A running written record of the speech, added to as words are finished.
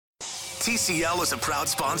TCL is a proud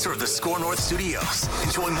sponsor of the Score North Studios.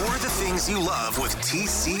 Enjoy more of the things you love with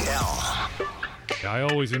TCL. I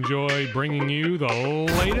always enjoy bringing you the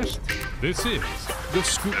latest. This is The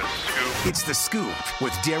Scoop. It's The Scoop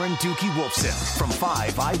with Darren Dookie Wolfson from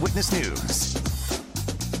 5 Eyewitness News.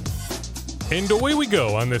 And away we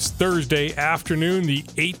go on this Thursday afternoon, the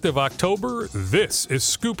 8th of October. This is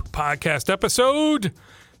Scoop Podcast episode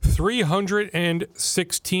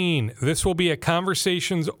 316. This will be a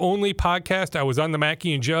conversations-only podcast. I was on the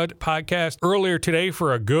Mackey and Judd podcast earlier today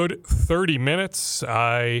for a good 30 minutes.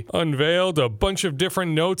 I unveiled a bunch of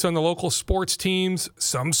different notes on the local sports teams,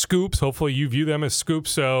 some scoops. Hopefully you view them as scoops.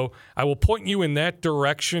 So I will point you in that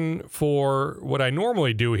direction for what I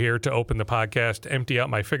normally do here to open the podcast, empty out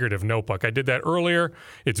my figurative notebook. I did that earlier.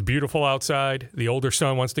 It's beautiful outside. The older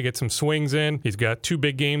son wants to get some swings in. He's got two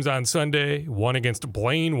big games on Sunday, one against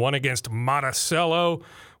Blaine, one against Monticello.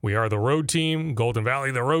 We are the road team, Golden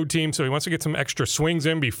Valley, the road team. So he wants to get some extra swings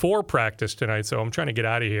in before practice tonight. So I'm trying to get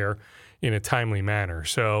out of here in a timely manner.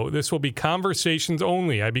 So this will be conversations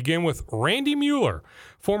only. I begin with Randy Mueller,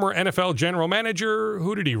 former NFL general manager.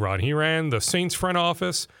 Who did he run? He ran the Saints front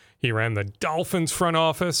office. He ran the Dolphins front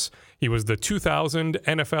office. He was the 2000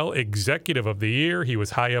 NFL Executive of the Year. He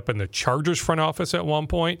was high up in the Chargers front office at one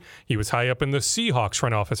point. He was high up in the Seahawks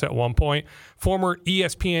front office at one point. Former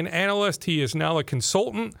ESPN analyst. He is now a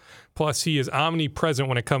consultant. Plus, he is omnipresent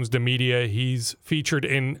when it comes to media. He's featured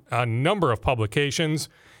in a number of publications,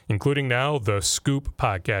 including now the Scoop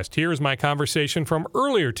podcast. Here's my conversation from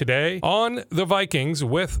earlier today on the Vikings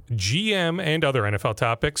with GM and other NFL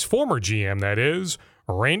topics. Former GM, that is,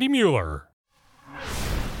 Randy Mueller.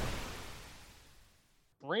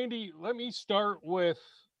 Randy, let me start with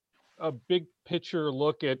a big picture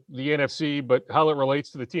look at the NFC, but how it relates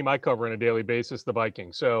to the team I cover on a daily basis, the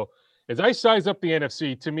Vikings. So as I size up the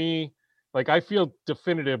NFC, to me, like I feel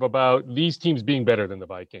definitive about these teams being better than the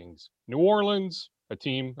Vikings. New Orleans, a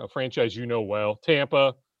team, a franchise you know well.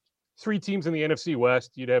 Tampa, three teams in the NFC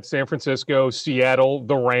West. You'd have San Francisco, Seattle,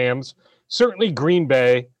 the Rams, certainly Green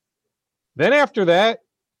Bay. Then after that,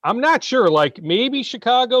 I'm not sure, like maybe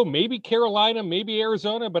Chicago, maybe Carolina, maybe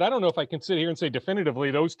Arizona, but I don't know if I can sit here and say definitively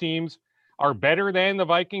those teams are better than the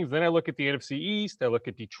Vikings. Then I look at the NFC East, I look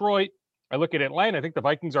at Detroit, I look at Atlanta. I think the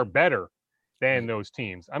Vikings are better than those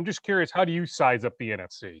teams. I'm just curious, how do you size up the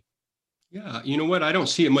NFC? Yeah, you know what? I don't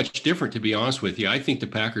see it much different, to be honest with you. I think the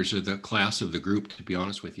Packers are the class of the group, to be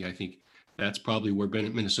honest with you. I think that's probably where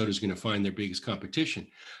Minnesota is going to find their biggest competition.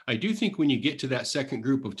 I do think when you get to that second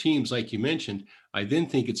group of teams, like you mentioned, I then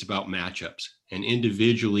think it's about matchups and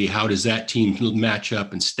individually, how does that team match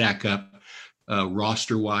up and stack up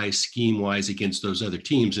roster-wise, scheme-wise against those other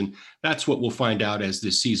teams. And that's what we'll find out as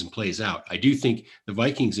this season plays out. I do think the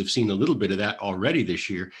Vikings have seen a little bit of that already this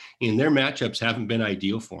year, and their matchups haven't been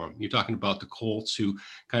ideal for them. You're talking about the Colts, who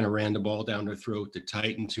kind of ran the ball down their throat, the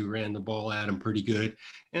Titans, who ran the ball at them pretty good,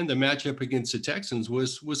 and the matchup against the Texans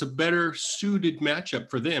was a better suited matchup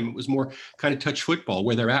for them. It was more kind of touch football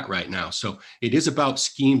where they're at right now. So it is about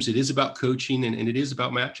schemes, it is about coaching, and it is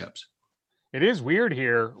about matchups. It is weird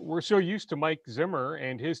here. We're so used to Mike Zimmer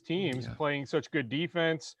and his teams playing such good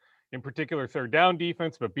defense, in particular third down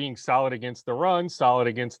defense, but being solid against the run, solid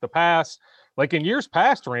against the pass. Like in years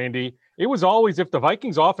past, Randy, it was always if the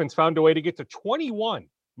Vikings offense found a way to get to 21,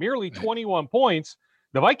 merely 21 points,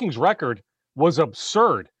 the Vikings record was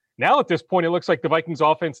absurd. Now at this point, it looks like the Vikings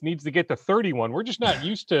offense needs to get to 31. We're just not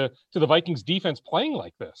used to the Vikings defense playing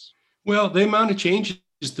like this. Well, the amount of changes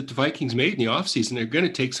that the Vikings made in the offseason, they're going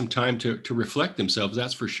to take some time to reflect themselves,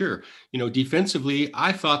 that's for sure. You know, defensively,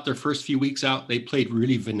 I thought their first few weeks out, they played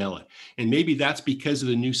really vanilla. And maybe that's because of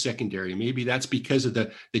the new secondary. Maybe that's because of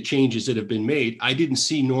the changes that have been made. I didn't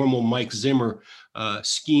see normal Mike Zimmer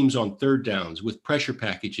schemes on third downs with pressure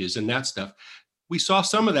packages and that stuff. We saw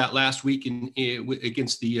some of that last week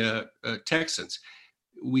against the Texans.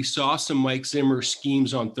 We saw some Mike Zimmer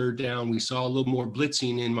schemes on third down. We saw a little more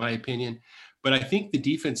blitzing, in my opinion. But I think the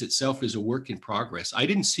defense itself is a work in progress. I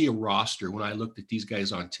didn't see a roster when I looked at these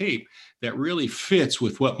guys on tape that really fits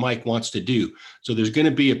with what Mike wants to do. So there's going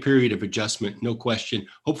to be a period of adjustment, no question.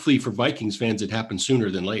 Hopefully for Vikings fans, it happens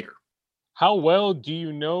sooner than later. How well do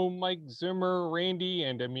you know Mike Zimmer, Randy?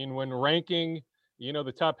 And I mean, when ranking,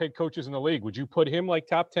 the top head coaches in the league, would you put him like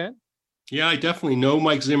top 10? Yeah, I definitely know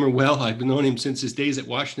Mike Zimmer well. I've known him since his days at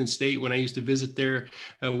Washington State when I used to visit there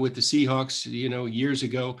with the Seahawks, years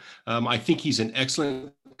ago. I think he's an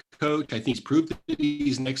excellent coach. I think he's proved that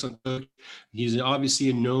he's an excellent coach. He's obviously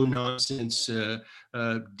a no-nonsense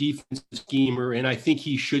defensive schemer, and I think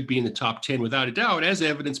he should be in the top 10 without a doubt, as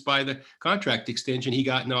evidenced by the contract extension he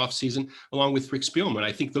got in the offseason along with Rick Spielman.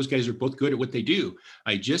 I think those guys are both good at what they do.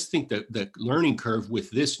 I just think that the learning curve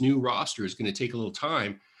with this new roster is going to take a little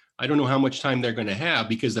time. I don't know how much time they're going to have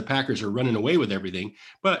because the Packers are running away with everything.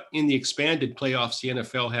 But in the expanded playoffs the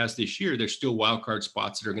NFL has this year, there's still wild card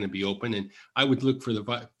spots that are going to be open. And I would look for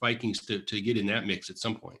the Vikings to get in that mix at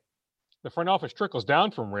some point. The front office trickles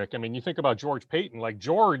down from Rick. I mean, you think about George Payton, like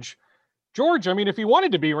George, I mean, if he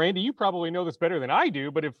wanted to be, Randy, you probably know this better than I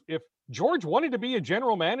do, but if George wanted to be a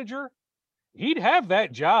general manager, he'd have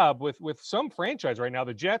that job with some franchise right now,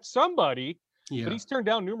 the Jets, somebody. Yeah. But he's turned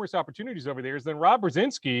down numerous opportunities over there. Then Rob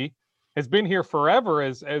Brzezinski has been here forever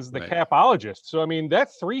as the capologist. So, I mean,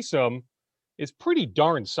 that threesome is pretty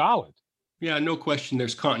darn solid. Yeah, no question.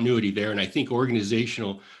 There's continuity there. And I think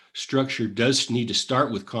organizational structure does need to start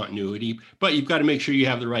with continuity, but you've got to make sure you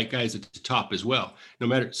have the right guys at the top as well. No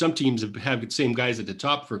matter, some teams have had the same guys at the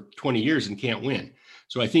top for 20 years and can't win.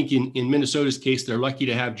 So I think in Minnesota's case, they're lucky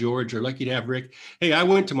to have George, they're lucky to have Rick. Hey, I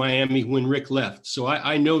went to Miami when Rick left, so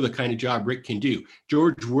I know the kind of job Rick can do.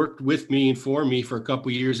 George worked with me and for me for a couple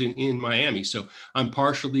of years in Miami, so I'm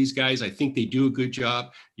partial to these guys. I think they do a good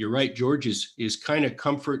job. You're right, George is kind of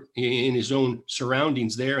comfort in his own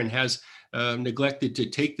surroundings there and has neglected to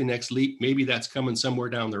take the next leap. Maybe that's coming somewhere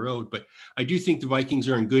down the road, but I do think the Vikings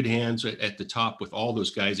are in good hands at the top with all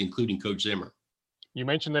those guys, including Coach Zimmer. You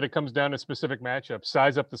mentioned that it comes down to specific matchups.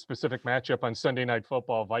 Size up the specific matchup on Sunday Night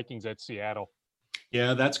Football, Vikings at Seattle.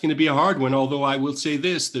 Yeah, that's going to be a hard one. Although I will say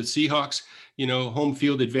this, the Seahawks, home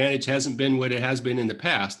field advantage hasn't been what it has been in the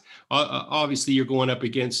past. Obviously, you're going up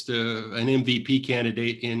against an MVP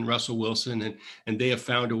candidate in Russell Wilson, and they have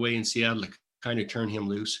found a way in Seattle to kind of turn him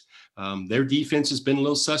loose. Their defense has been a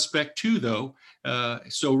little suspect too, though.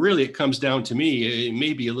 So really it comes down to me, it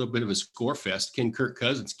may be a little bit of a score fest. Can Kirk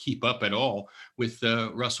Cousins keep up at all with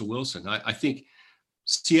Russell Wilson? I think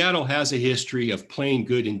Seattle has a history of playing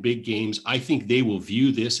good in big games. I think they will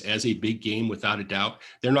view this as a big game without a doubt.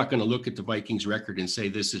 They're not going to look at the Vikings record and say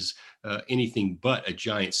this is anything but a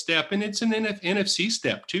giant step. And it's an NFC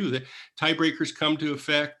step too. The tiebreakers come to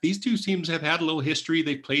effect. These two teams have had a little history.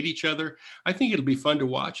 They've played each other. I think it'll be fun to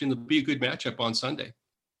watch and it'll be a good matchup on Sunday.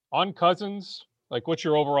 On Cousins, like what's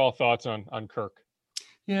your overall thoughts on Kirk?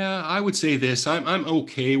 Yeah, I would say this. I'm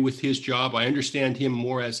okay with his job. I understand him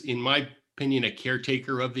more as, in my opinion, a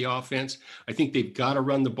caretaker of the offense. I think they've got to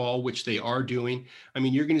run the ball, which they are doing. I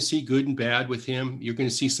mean, you're going to see good and bad with him. You're going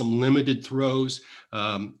to see some limited throws.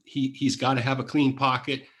 He's got to have a clean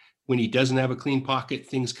pocket. When he doesn't have a clean pocket,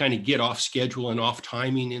 things kind of get off schedule and off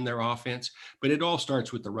timing in their offense. But it all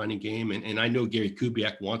starts with the running game. And I know Gary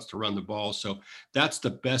Kubiak wants to run the ball. So that's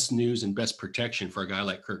the best news and best protection for a guy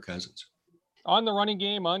like Kirk Cousins. On the running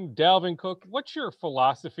game, on Dalvin Cook, what's your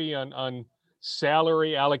philosophy on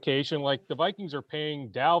salary allocation? Like the Vikings are paying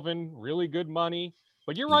Dalvin really good money,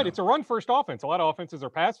 but you're right. It's a run first offense. A lot of offenses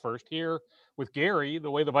are pass first. Here with Gary,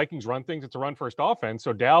 the way the Vikings run things, it's a run first offense.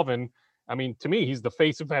 So Dalvin, I mean, to me, he's the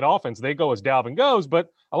face of that offense. They go as Dalvin goes, but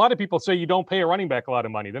a lot of people say you don't pay a running back a lot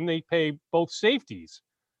of money. Then they pay both safeties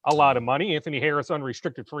a lot of money. Anthony Harris,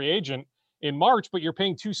 unrestricted free agent in March, but you're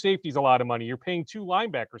paying two safeties a lot of money. You're paying two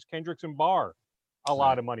linebackers, Kendricks and Barr, a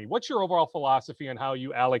lot of money. What's your overall philosophy on how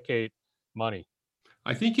you allocate money?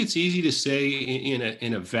 I think it's easy to say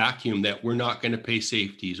in a vacuum that we're not going to pay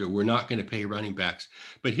safeties or we're not going to pay running backs.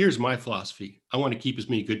 But here's my philosophy. I want to keep as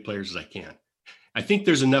many good players as I can. I think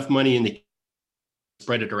there's enough money in the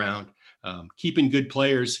spread it around. Keeping good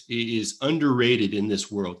players is underrated in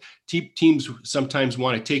this world. Teams sometimes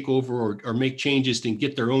want to take over or make changes and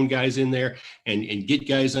get their own guys in there and get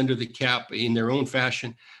guys under the cap in their own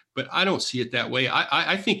fashion. But I don't see it that way.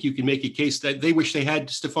 I think you can make a case that they wish they had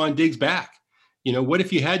Stephon Diggs back. What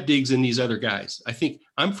if you had Diggs and these other guys? I think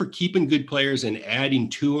I'm for keeping good players and adding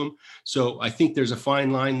to them. So I think there's a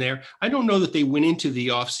fine line there. I don't know that they went into the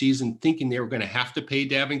offseason thinking they were going to have to pay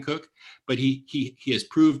Dalvin Cook, but he has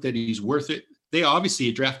proved that he's worth it. They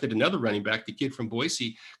obviously drafted another running back, the kid from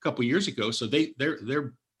Boise, a couple of years ago. So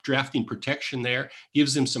they're drafting protection there,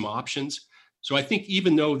 gives them some options. So I think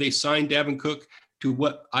even though they signed Dalvin Cook to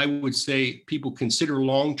what I would say people consider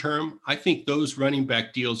long-term, I think those running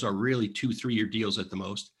back deals are really 2-3 year deals at the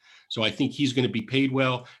most. So I think he's going to be paid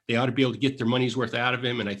well. They ought to be able to get their money's worth out of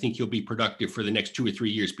him. And I think he'll be productive for the next 2 or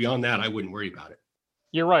 3 years. Beyond that, I wouldn't worry about it.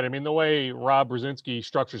 You're right. I mean, the way Rob Brzezinski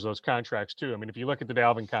structures those contracts too. I mean, if you look at the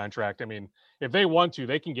Dalvin contract, I mean, if they want to,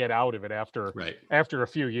 they can get out of it after a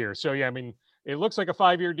few years. So yeah, I mean, it looks like a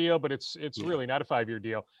 5-year deal, but it's really not a 5-year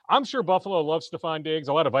deal. I'm sure Buffalo loves Stephon Diggs.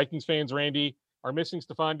 A lot of Vikings fans, Randy, are missing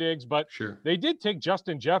Stephon Diggs, but Sure. they did take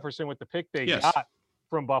Justin Jefferson with the pick they Yes. got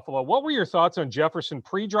from Buffalo. What were your thoughts on Jefferson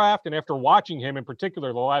pre-draft and after watching him in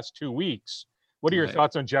particular the last 2 weeks? What are your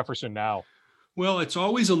thoughts on Jefferson now? Well, it's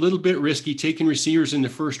always a little bit risky taking receivers in the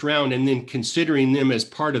first round and then considering them as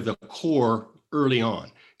part of the core early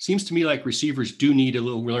on. Seems to me like receivers do need a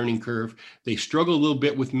little learning curve. They struggle a little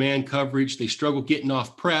bit with man coverage. They struggle getting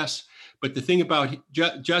off press. But the thing about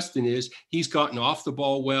Justin is he's gotten off the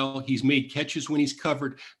ball well. He's made catches when he's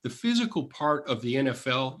covered. The physical part of the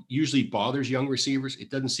NFL usually bothers young receivers.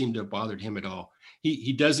 It doesn't seem to have bothered him at all.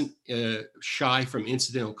 He doesn't shy from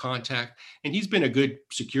incidental contact, and he's been a good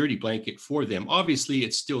security blanket for them. Obviously,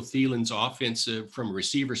 it's still Thielen's offense from a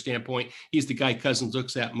receiver standpoint. He's the guy Cousins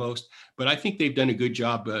looks at most, but I think they've done a good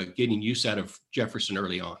job getting use out of Jefferson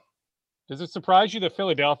early on. Does it surprise you that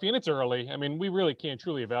Philadelphia, and it's early, I mean, we really can't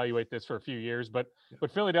truly evaluate this for a few years, but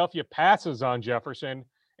Philadelphia passes on Jefferson,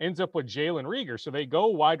 ends up with Jalen Reagor. So they go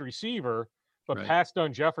wide receiver, but passed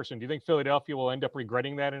on Jefferson. Do you think Philadelphia will end up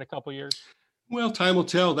regretting that in a couple of years? Well, time will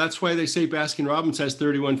tell. That's why they say Baskin-Robbins has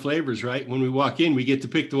 31 flavors, right? When we walk in, we get to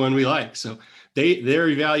pick the one we like. So their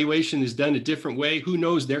evaluation is done a different way. Who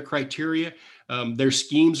knows their criteria? Their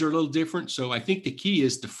schemes are a little different. So I think the key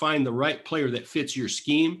is to find the right player that fits your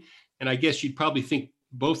scheme. And I guess you'd probably think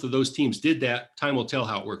both of those teams did that. Time will tell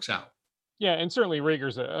how it works out. Yeah, and certainly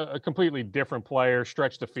Reagor's a completely different player,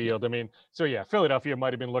 stretch the field. I mean, so yeah, Philadelphia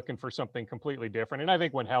might have been looking for something completely different. And I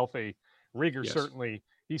think when healthy, Reagor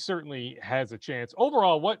certainly has a chance.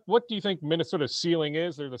 Overall, what do you think Minnesota's ceiling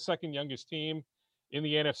is? They're the second youngest team in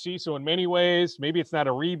the NFC. So in many ways, maybe it's not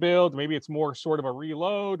a rebuild, maybe it's more sort of a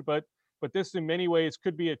reload, but this in many ways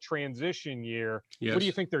could be a transition year. Yes. What do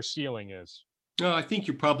you think their ceiling is? No, I think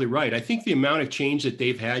you're probably right. I think the amount of change that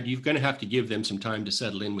they've had, you're going to have to give them some time to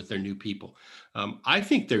settle in with their new people. I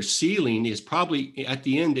think their ceiling is probably at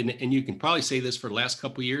the end, and you can probably say this for the last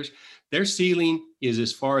couple of years, their ceiling is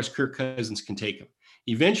as far as Kirk Cousins can take them.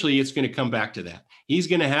 Eventually, it's going to come back to that. He's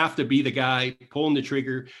going to have to be the guy pulling the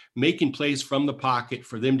trigger, making plays from the pocket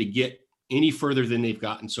for them to get any further than they've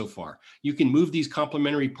gotten so far. You can move these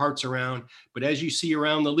complementary parts around, but as you see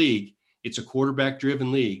around the league, it's a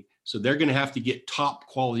quarterback-driven league. So they're going to have to get top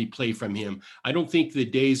quality play from him. I don't think the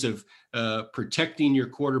days of protecting your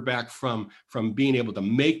quarterback from being able to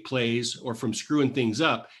make plays or from screwing things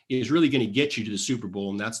up is really going to get you to the Super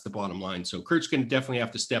Bowl, and that's the bottom line. So Kurt's going to definitely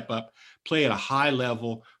have to step up, play at a high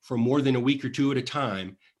level for more than a week or two at a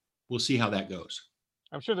time. We'll see how that goes.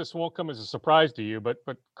 I'm sure this won't come as a surprise to you, but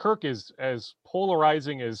Kirk is as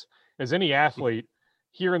polarizing as any athlete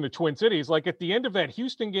here in the Twin Cities. Like at the end of that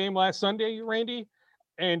Houston game last Sunday, Randy,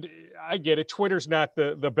 and I get it, Twitter's not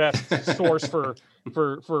the best source for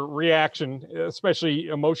reaction, especially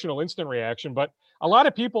emotional instant reaction. But a lot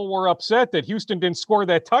of people were upset that Houston didn't score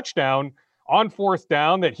that touchdown on fourth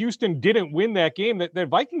down, that Houston didn't win that game, that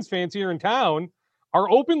Vikings fans here in town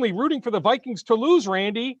are openly rooting for the Vikings to lose,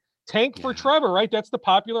 Randy. Tank for Trevor, right? That's the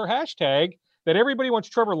popular hashtag, that everybody wants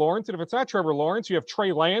Trevor Lawrence. And if it's not Trevor Lawrence, you have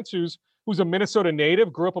Trey Lance, who's a Minnesota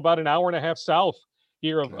native, grew up about an hour and a half south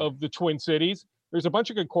here of the Twin Cities. There's a bunch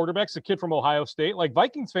of good quarterbacks, a kid from Ohio State. Like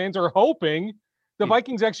Vikings fans are hoping the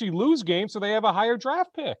Vikings actually lose games so they have a higher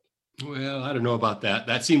draft pick. Well, I don't know about that.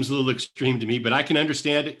 That seems a little extreme to me, but I can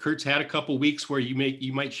understand it. Kurt's had a couple weeks where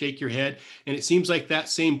you might shake your head, and it seems like that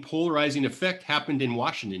same polarizing effect happened in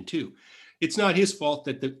Washington too. It's not his fault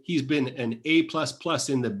that he's been an A++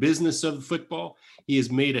 in the business of football. He has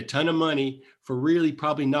made a ton of money for really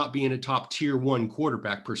probably not being a top tier 1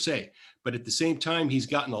 quarterback per se. But at the same time, he's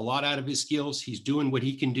gotten a lot out of his skills. He's doing what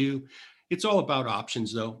he can do. It's all about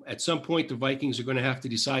options, though. At some point, the Vikings are going to have to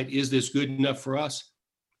decide, is this good enough for us?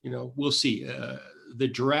 We'll see. The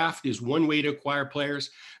draft is one way to acquire players.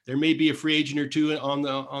 There may be a free agent or two on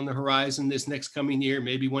the horizon this next coming year,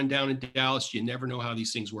 maybe one down in Dallas. You never know how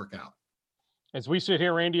these things work out. As we sit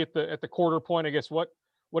here, Randy, at the quarter point, I guess what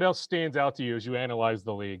else stands out to you as you analyze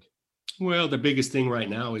the league? Well, the biggest thing right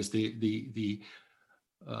now is the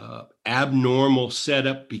abnormal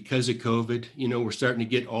setup because of COVID. We're starting to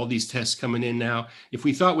get all these tests coming in now. If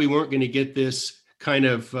we thought we weren't going to get this kind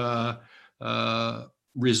of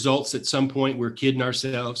results at some point, we're kidding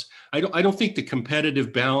ourselves. I don't think the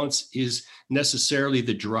competitive balance is necessarily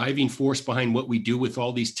the driving force behind what we do with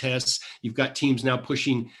all these tests. You've got teams now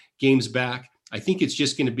pushing games back. I think it's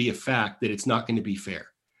just going to be a fact that it's not going to be fair.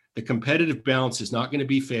 The competitive balance is not going to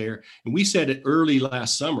be fair. And we said it early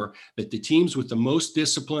last summer that the teams with the most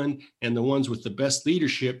discipline and the ones with the best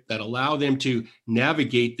leadership that allow them to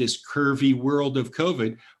navigate this curvy world of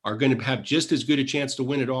COVID are going to have just as good a chance to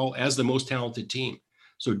win it all as the most talented team.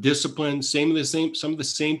 So discipline, some of the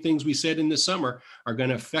same things we said in the summer are going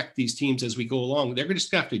to affect these teams as we go along. They're going to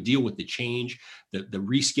just have to deal with the change, the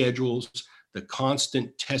reschedules, the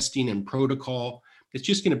constant testing and protocol. It's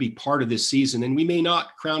just going to be part of this season. And we may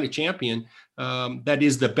not crown a champion that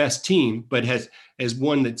is the best team, but has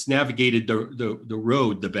one that's navigated the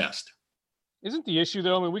road the best. Isn't the issue,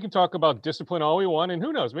 though, I mean, we can talk about discipline all we want, and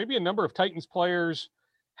who knows, maybe a number of Titans players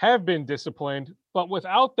have been disciplined, but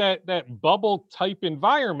without that bubble type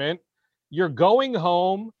environment, you're going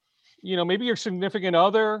home, maybe your significant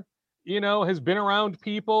other, has been around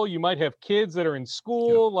people. You might have kids that are in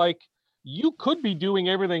school. Like, you could be doing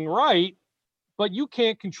everything right, but you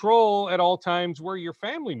can't control at all times where your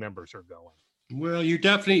family members are going. Well, you're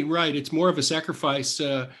definitely right. It's more of a sacrifice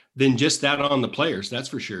than just that on the players. That's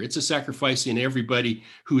for sure. It's a sacrifice in everybody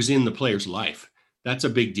who's in the player's life. That's a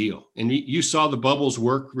big deal. And you saw the bubbles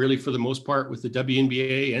work really for the most part with the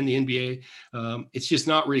WNBA and the NBA. It's just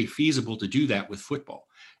not really feasible to do that with football.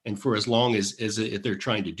 And for as long as they're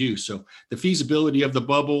trying to do. So the feasibility of the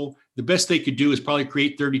bubble, the best they could do is probably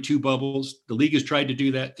create 32 bubbles. The league has tried to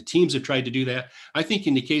do that. The teams have tried to do that. I think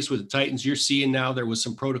in the case with the Titans, you're seeing now there was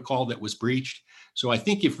some protocol that was breached. So I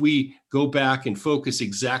think if we go back and focus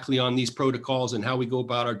exactly on these protocols and how we go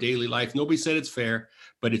about our daily life, nobody said it's fair,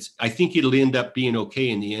 but I think it'll end up being okay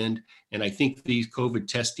in the end. And I think these COVID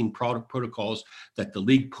testing protocols that the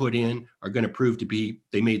league put in are going to prove to be,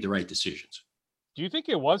 they made the right decisions. Do you think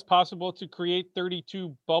it was possible to create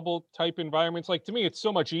 32 bubble type environments? Like, to me, it's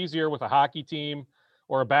so much easier with a hockey team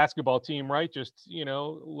or a basketball team, right? Just,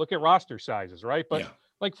 look at roster sizes, right? But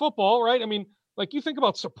like football, right? I mean, like, you think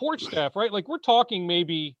about support staff, right? Like, we're talking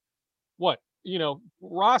maybe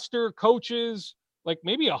roster coaches, like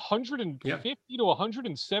maybe 150 to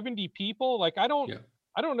 170 people. Like, I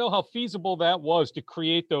don't know how feasible that was to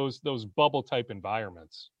create those bubble type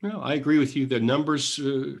environments. No, I agree with you. The numbers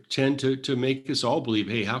tend to make us all believe,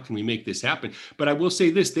 hey, how can we make this happen? But I will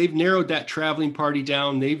say this, they've narrowed that traveling party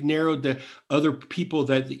down. They've narrowed the other people,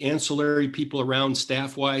 that the ancillary people around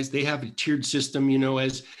staff wise. They have a tiered system,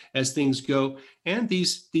 as things go. And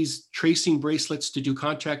these tracing bracelets to do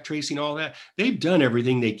contact tracing, all that, they've done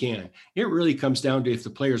everything they can. It really comes down to if the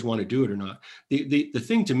players want to do it or not. The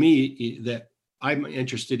thing to me that I'm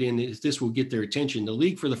interested in is this will get their attention. The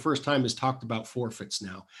league for the first time has talked about forfeits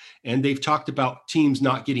now, and they've talked about teams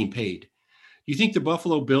not getting paid. Do you think the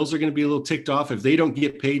Buffalo Bills are going to be a little ticked off if they don't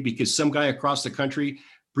get paid because some guy across the country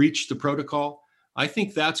breached the protocol? I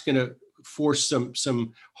think that's going to force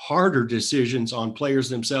some harder decisions on players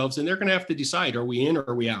themselves, and they're going to have to decide, are we in or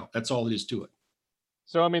are we out? That's all it is to it.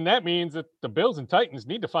 So, I mean, that means that the Bills and Titans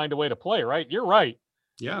need to find a way to play, right? You're right.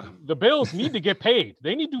 Yeah. The Bills need to get paid.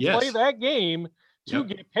 They need to play that game to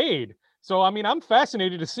get paid. So, I mean, I'm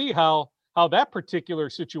fascinated to see how that particular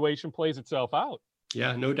situation plays itself out.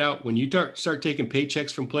 Yeah, no doubt. When you start taking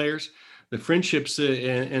paychecks from players, the friendships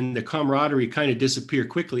and the camaraderie kind of disappear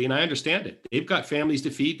quickly. And I understand it. They've got families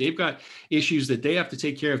to feed. They've got issues that they have to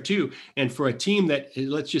take care of too. And for a team that,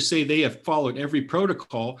 let's just say they have followed every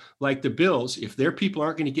protocol like the Bills, if their people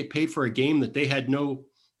aren't going to get paid for a game that they had no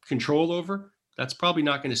control over, that's probably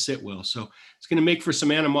not going to sit well. So it's going to make for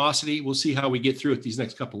some animosity. We'll see how we get through it these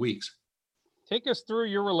next couple of weeks. Take us through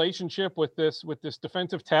your relationship with this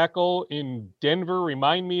defensive tackle in Denver.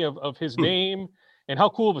 Remind me of his name and how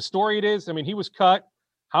cool of a story it is. I mean, he was cut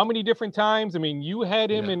how many different times? I mean, you had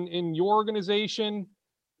him in your organization.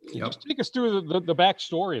 Just take us through the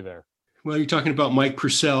backstory there. Well, you're talking about Mike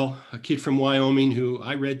Purcell, a kid from Wyoming who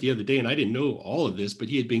I read the other day, and I didn't know all of this, but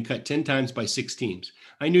he had been cut 10 times by 6 teams.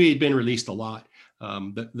 I knew he had been released a lot.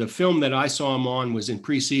 The film that I saw him on was in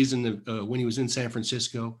preseason when he was in San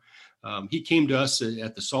Francisco. He came to us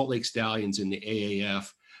at the Salt Lake Stallions in the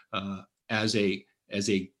AAF as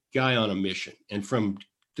a guy on a mission. And from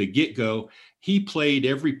the get-go, he played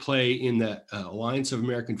every play in the Alliance of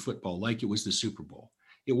American Football like it was the Super Bowl.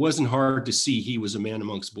 It wasn't hard to see he was a man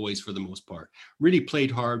amongst boys for the most part. Really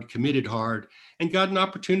played hard, committed hard, and got an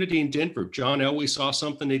opportunity in Denver. John Elway saw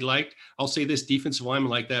something they liked. I'll say this, defensive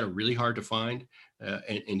linemen like that are really hard to find,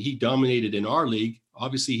 and he dominated in our league.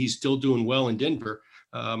 Obviously, he's still doing well in Denver.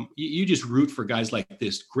 You just root for guys like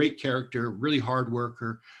this. Great character, really hard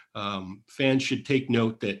worker. Fans should take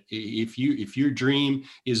note that if your dream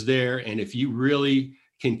is there and if you really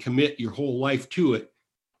can commit your whole life to it,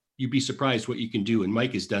 you'd be surprised what you can do. And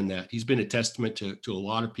Mike has done that. He's been a testament to a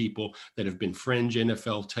lot of people that have been fringe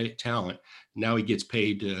NFL talent. Now he gets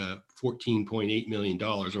paid $14.8 million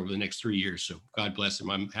over the next 3 years. So God bless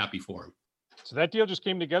him. I'm happy for him. So that deal just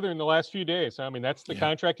came together in the last few days. I mean, that's the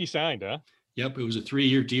contract he signed, huh? Yep, it was a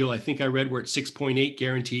 3-year deal. I think I read we're at 6.8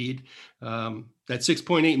 guaranteed. That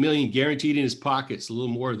 6.8 million guaranteed in his pockets, a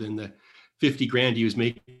little more than the 50 grand he was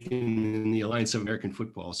making in the Alliance of American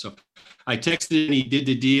Football. So I texted and he did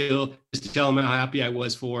the deal just to tell him how happy I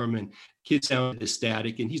was for him. And kid sounded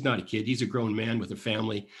ecstatic. And he's not a kid; he's a grown man with a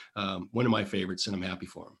family. One of my favorites, and I'm happy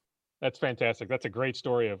for him. That's fantastic. That's a great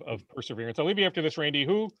story of perseverance. I'll leave you after this, Randy.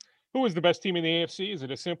 Who is the best team in the AFC? Is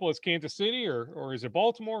it as simple as Kansas City, or is it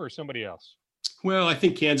Baltimore, or somebody else? Well, I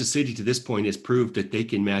think Kansas City to this point has proved that they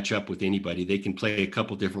can match up with anybody. They can play a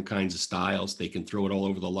couple different kinds of styles. They can throw it all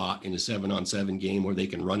over the lot in a 7-on-7 game, or they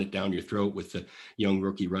can run it down your throat with the young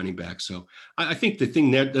rookie running back. So I think the thing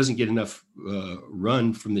that doesn't get enough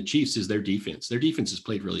run from the Chiefs is their defense. Their defense has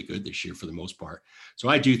played really good this year for the most part. So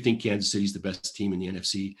I do think Kansas City's the best team in the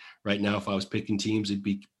NFC right now. If I was picking teams, it'd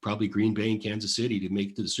be probably Green Bay and Kansas City to make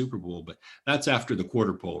it to the Super Bowl. But that's after the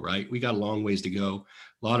quarter pole, right? We got a long ways to go.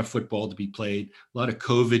 A lot of football to be played, a lot of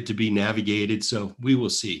COVID to be navigated. So we will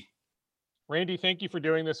see. Randy, thank you for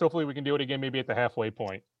doing this. Hopefully we can do it again, maybe at the halfway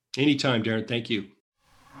point. Anytime, Darren. Thank you.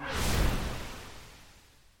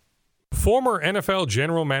 Former NFL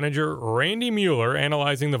general manager Randy Mueller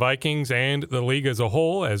analyzing the Vikings and the league as a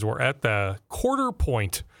whole as we're at the quarter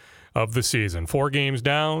point of the season. 4 games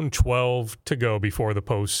down, 12 to go before the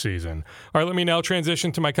postseason. All right, let me now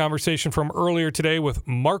transition to my conversation from earlier today with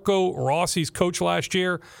Marco Rossi's coach last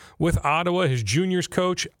year with Ottawa, his juniors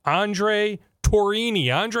coach, Andre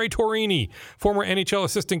Tourigny, former NHL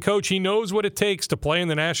assistant coach. He knows what it takes to play in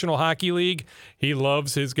the National Hockey League. He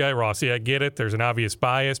loves his guy Rossi. I get it. There's an obvious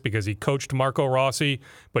bias because he coached Marco Rossi,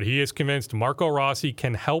 but he is convinced Marco Rossi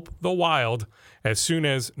can help the Wild as soon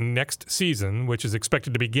as next season, which is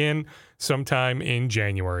expected to begin sometime in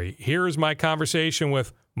January. Here's my conversation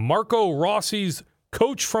with Marco Rossi's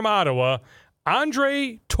coach from Ottawa,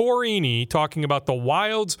 Andre Tourigny, talking about the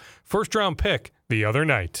Wild's first-round pick the other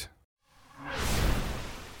night.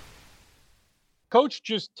 Coach,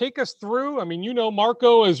 just take us through. I mean, you know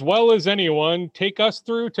Marco as well as anyone. Take us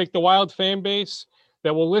through, take the Wild fan base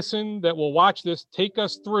that will listen, that will watch this. Take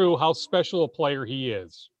us through how special a player he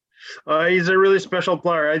is. He's a really special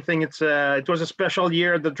player. I think it was a special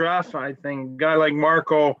year at the draft. I think a guy like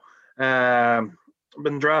Marco,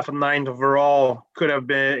 been drafted 9th overall, could have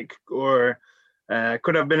been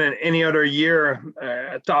in any other year,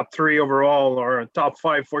 top 3 overall or top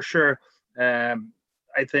 5 for sure.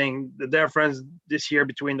 I think the difference this year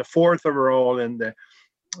between the 4th overall and the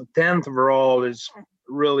 10th overall is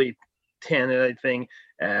really 10. I think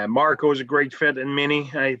Marco is a great fit in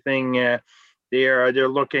mini. I think they're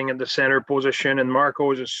looking at the center position, and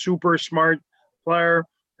Marco is a super smart player.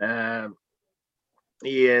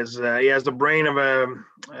 He has the brain of a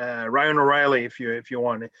Ryan O'Reilly, if you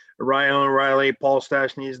want it. Ryan O'Reilly, Paul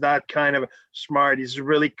Stastny is that kind of smart. He's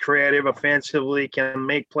really creative offensively, can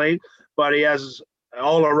make plays, but he has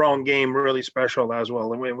all-around game really special as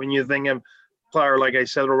well. And when you think of a player like I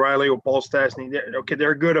said, O'Reilly or Paul Stastny,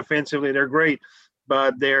 they're good offensively, they're great,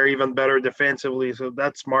 but they're even better defensively. So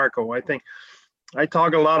that's Marco. I think I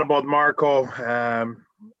talk a lot about Marco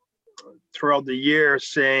throughout the year,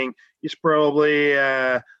 saying he's probably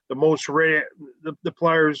the most ready, the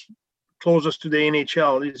players closest to the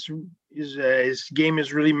NHL. His game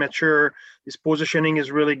is really mature. His positioning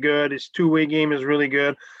is really good. His two-way game is really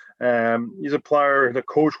good. He's a player the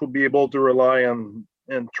coach will be able to rely on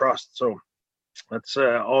and trust. So that's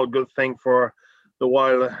all good thing for the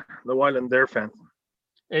Wild and their fans.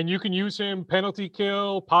 And you can use him penalty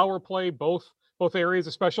kill, power play, both areas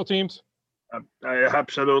of special teams.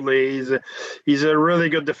 Absolutely, he's a really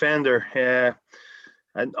good defender.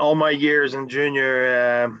 And all my years in junior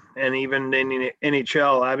and even in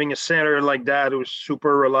NHL, having a center like that who's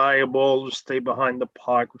super reliable, who stay behind the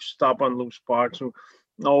puck, who stop on loose pucks, who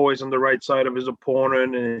always on the right side of his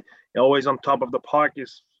opponent, and always on top of the puck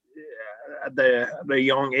is at the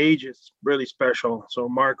young age is really special. So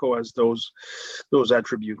Marco has those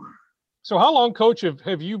attributes. So how long, Coach,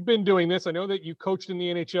 have you been doing this? I know that you coached in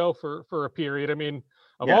the NHL for a period. I mean,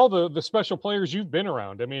 of all the special players you've been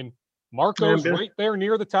around, I mean, Marco's right there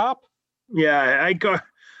near the top. Yeah,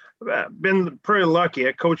 been pretty lucky.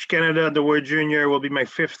 I coached Canada, the World Junior will be my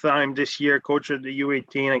 5th time this year. Coach at the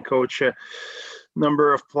U18, I coach a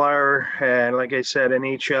number of players. Like I said,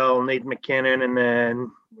 NHL, Nate McKinnon, and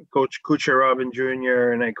then Coach Kucherov in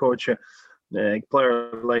junior, and I coach a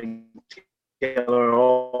player like Taylor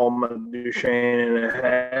Hall, Duchesne, and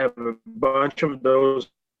I have a bunch of those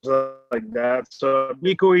like that. So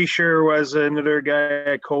Nico Isher was another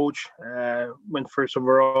guy I coached, went first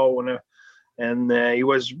overall, and he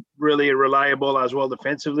was really reliable as well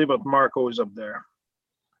defensively, but Marco is up there.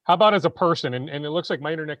 How about as a person? And it looks like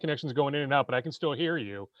my internet connection is going in and out, but I can still hear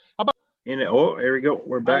you. How about? Oh, here we go.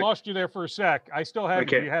 We're back. I lost you there for a sec. I still have you.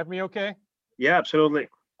 Do you have me okay? Yeah, absolutely.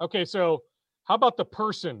 Okay, so how about the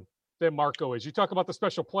person that Marco is? You talk about the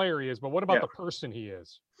special player he is, but what about the person he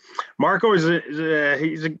is? Marco is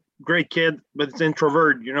he's a great kid, but it's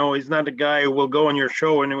introvert. You know, he's not a guy who will go on your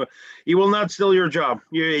show and he will not steal your job.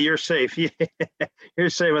 You're safe. You're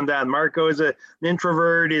safe on that. Marco is an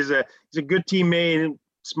introvert. He's a good teammate.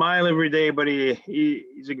 Smile every day, but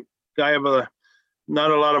he's a guy of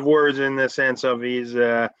not a lot of words in the sense of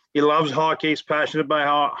he loves hockey. He's passionate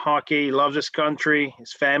about hockey. He loves his country,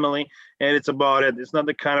 his family, and it's about it. It's not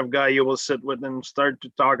the kind of guy you will sit with and start to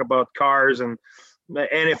talk about cars and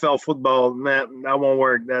NFL football. That won't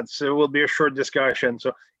work. It will be a short discussion.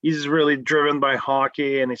 So he's really driven by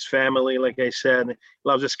hockey and his family. Like I said, he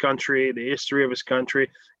loves his country, the history of his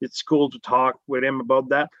country. It's cool to talk with him about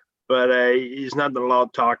that, but he's not the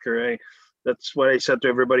loud talker. That's what I said to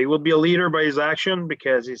everybody. He will be a leader by his action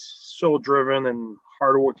because he's so driven and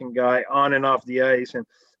hardworking guy on and off the ice, and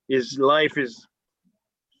his life is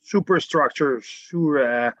super structured.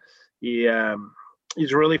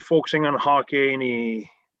 He's really focusing on hockey, and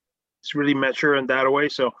he's really mature in that way.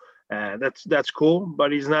 So that's cool.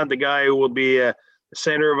 But he's not the guy who will be the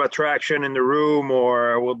center of attraction in the room,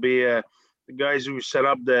 or will be the guys who set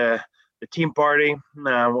up the team party.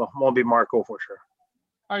 Won't be Marco for sure.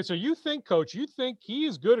 All right, so you think, Coach, he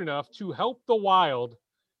is good enough to help the Wild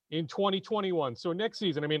in 2021? So next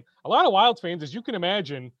season, I mean, a lot of Wild fans, as you can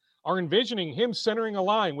imagine, are envisioning him centering a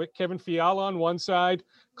line with Kevin Fiala on one side,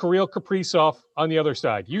 Kirill Kaprizov on the other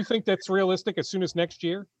side. You think that's realistic as soon as next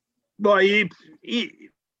year? Well, he's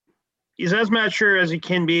as mature as he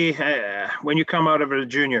can be when you come out of a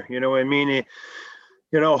junior. You know what I mean?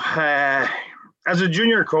 As a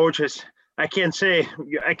junior coach, I can't say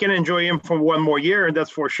I can enjoy him for one more year, that's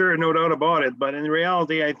for sure, no doubt about it. But in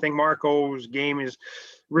reality, I think Marco's game is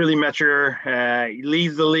really mature. He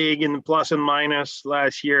leads the league in the plus and minus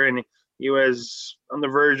last year, and he was on the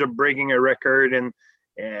verge of breaking a record and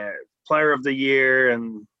player of the year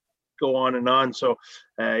and go on and on. So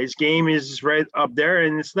his game is right up there,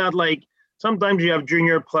 and it's not like sometimes you have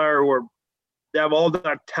junior player where they have all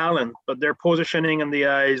that talent, but their positioning on the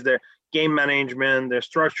ice, their game management, their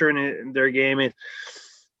structure in their game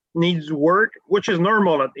needs work, which is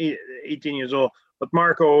normal at 18 years old. But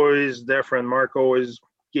Marco is different. Marco's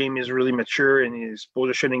game is really mature and his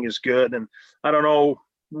positioning is good. And I don't know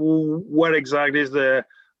what exactly is the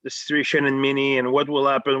situation in mini and what will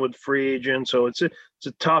happen with free agent. So it's a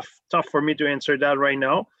tough for me to answer that right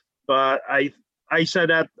now. But I said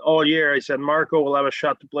that all year. I said Marco will have a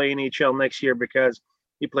shot to play in NHL next year because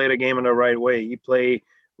he played a game in the right way. He played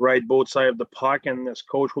right both sides of the puck, and this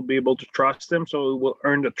coach will be able to trust him, so he will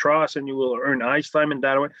earn the trust and you will earn ice time in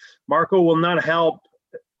that way. Marco will not help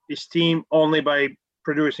his team only by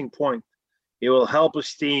producing points. He will help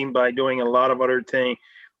his team by doing a lot of other things.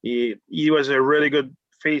 He was a really good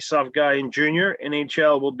face-off guy in junior.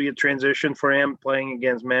 NHL will be a transition for him playing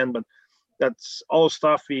against men, but that's all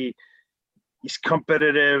stuff. He's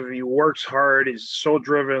competitive. He works hard. He's so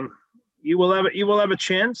driven. He will have a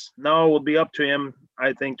chance. Now it will be up to him,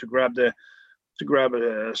 I think, to grab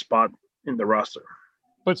a spot in the roster.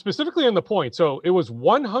 But specifically on the point, so it was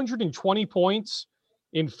 120 points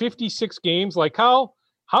in 56 games. Like how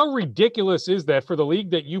ridiculous is that for the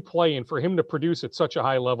league that you play in, for him to produce at such a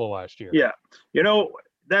high level last year? Yeah,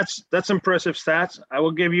 that's impressive stats. I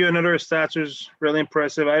will give you another stats who's really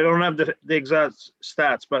impressive. I don't have the exact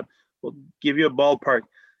stats, but we'll give you a ballpark.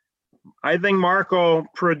 I think Marco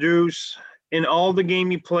produced in all the game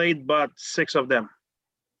he played, but 6 of them.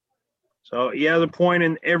 So he has a point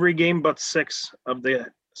in every game, but 6 of the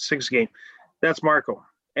 6 game. That's Marco.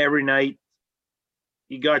 Every night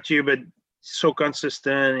he got you, but so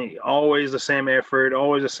consistent. Always the same effort,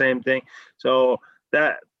 always the same thing. So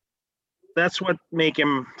that's what make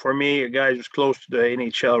him, for me, a guy who's close to the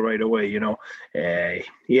NHL right away.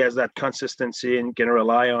 He has that consistency and can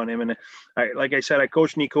rely on him. And like I said, I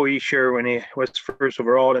coached Nico Isher when he was first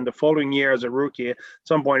overall. And the following year as a rookie, at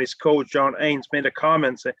some point his coach, John Haynes, made a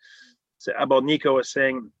comment about Nico,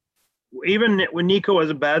 saying, even when Nico has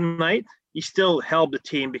a bad night, he still helped the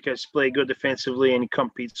team because he played good defensively and he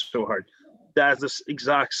competes so hard. That's the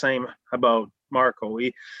exact same about Marco.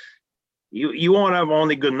 You won't have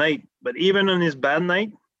only good night, but even on his bad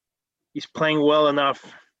night, he's playing well enough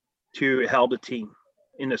to help the team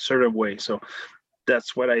in a certain way. So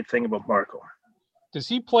that's what I think about Marco. Does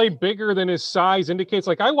he play bigger than his size indicates?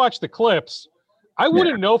 Like, I watch the clips. I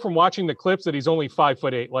wouldn't know from watching the clips that he's only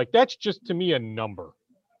 5'8". Like, that's just to me a number.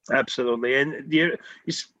 Absolutely. And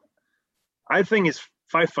I think he's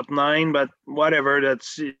 5'9", but whatever.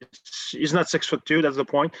 He's not 6'2". That's the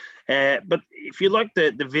point. But if you look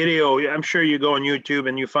the video, I'm sure you go on YouTube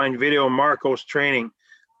and you find video of Marco's training.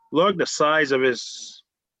 Look the size of his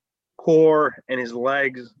core and his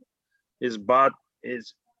legs, his butt.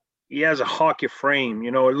 He has a hockey frame.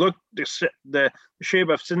 Look the shape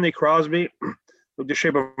of Sidney Crosby. Look the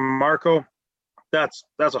shape of Marco. That's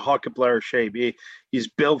a hockey player shape. He's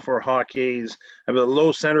built for hockey. He's have a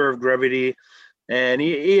low center of gravity, and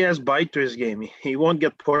he has bite to his game. He won't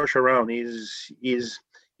get pushed around.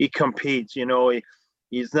 He competes.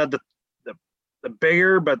 He's not the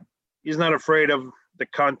bigger, but he's not afraid of the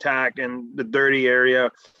contact and the dirty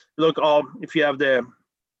area. Look, if you have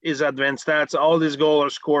his advanced stats, all these goals are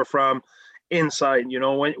scored from inside.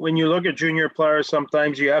 When you look at junior players,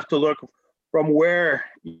 sometimes you have to look from where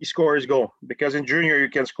he scores goal, because in junior you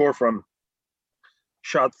can score from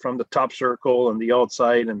shot from the top circle and the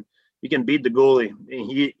outside, and you can beat the goalie.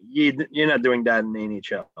 You're not doing that in the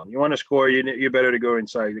NHL. You want to score, you better to go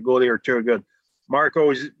inside. The goalie are too good. Marco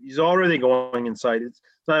he's already going inside. It's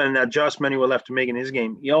not an adjustment he will have to make in his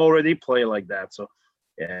game. He already play like that. So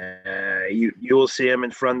you will see him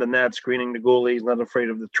in front of the net screening the goalie. He's not afraid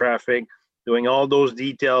of the traffic, doing all those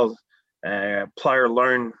details. Player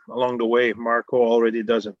learn along the way. Marco already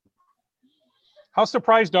does it. How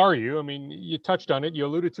surprised are you? I mean, you touched on it, you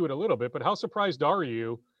alluded to it a little bit, but how surprised are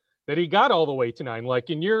you that he got all the way to 9?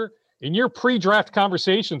 Like in your pre-draft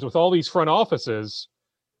conversations with all these front offices,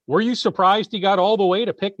 were you surprised he got all the way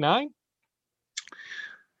to pick 9?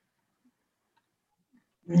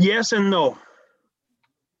 Yes and no.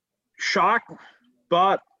 Shocked,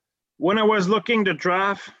 but when I was looking to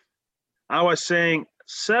draft, I was saying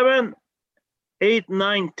 7, 8,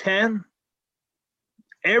 9, 10.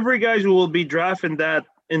 Every guy who will be drafting that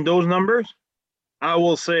in those numbers, I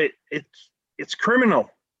will say it's criminal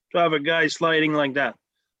to have a guy sliding like that.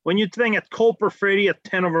 When you think at Cole Perfetti at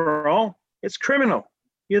 10 overall, it's criminal.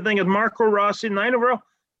 You think at Marco Rossi 9 overall,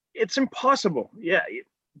 it's impossible. Yeah,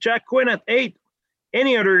 Jack Quinn at 8.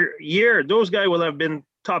 Any other year, those guys will have been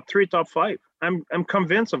top 3, top 5. I'm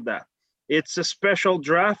convinced of that. It's a special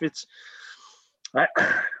draft.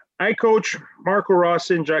 I coach Marco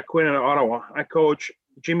Rossi and Jack Quinn in Ottawa. I coach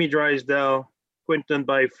Jimmy Drysdale, Quinton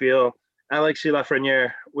Byfield, Alexis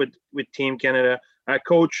Lafreniere with Team Canada. I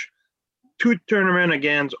coach 2 tournaments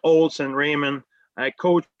against Olds and Raymond. I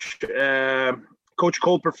coach Coach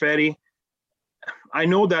Cole Perfetti. I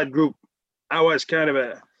know that group. I was kind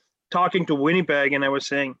of talking to Winnipeg, and I was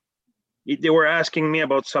saying, they were asking me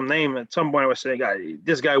about some name. At some point, I was saying,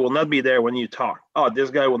 this guy will not be there when you talk. Oh,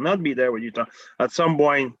 this guy will not be there when you talk. At some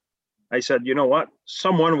point, I said, you know what?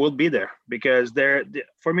 Someone will be there, because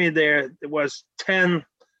for me, there was 10,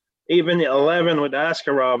 even 11 with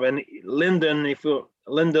Askarov and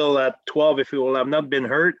Lindell at 12, if he will have not been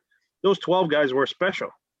hurt. Those 12 guys were special.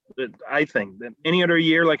 I think that any other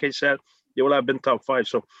year, like I said, they would have been top 5.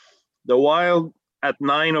 So the Wild at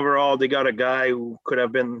 9 overall, they got a guy who could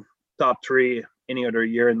have been top 3 any other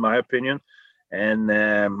year, in my opinion. And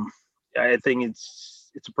I think it's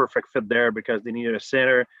a perfect fit there, because they needed a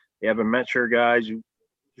center. They have a mature guys who's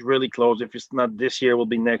really close. If it's not this year, it will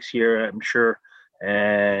be next year, I'm sure.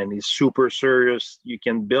 And he's super serious. You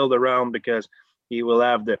can build around, because he will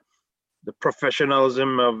have the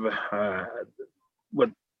professionalism of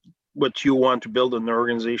what you want to build an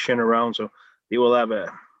organization around. So he will have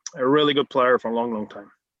a really good player for a long, long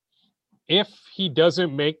time. If he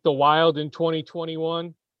doesn't make the Wild in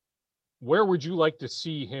 2021, where would you like to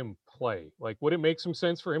see him play? Like, would it make some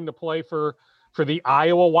sense for him to play for the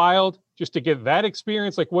Iowa Wild, just to get that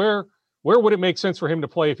experience? Like, where would it make sense for him to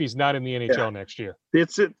play if he's not in the NHL next year?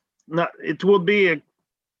 It will be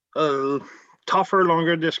a tougher,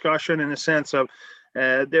 longer discussion, in the sense of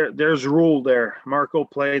there's rule there. Marco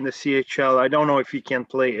played in the CHL. I don't know if he can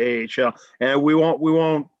play AHL, and we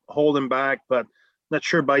won't hold him back, but not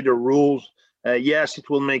sure by the rules. Yes, it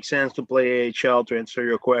will make sense to play AHL, to answer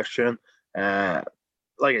your question. Like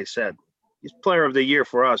I said, he's player of the year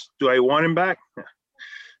for us. Do I want him back?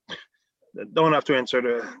 Don't have to answer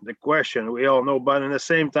the question. We all know, but in the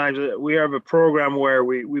same time, we have a program where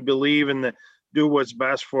we believe in do what's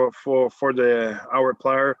best for our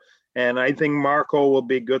player. And I think Marco will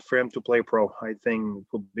be good for him to play pro. I think it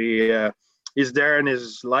will be he's there in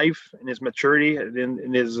his life, in his maturity,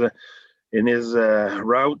 in his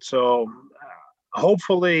route. So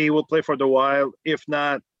hopefully he will play for the Wild. If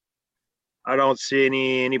not, I don't see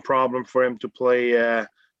any problem for him to play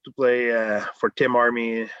for Tim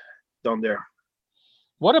Army down there.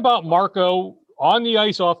 What about Marco on the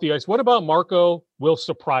ice, off the ice? What about Marco will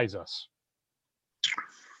surprise us?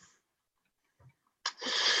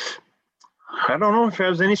 I don't know if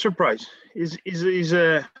there's any surprise. He's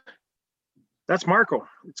that's Marco.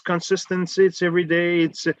 It's consistency. It's every day.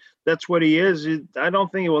 That's what he is. I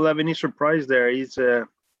don't think he will have any surprise there. He's a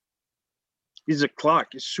clock.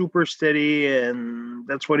 He's super steady, and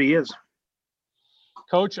that's what he is.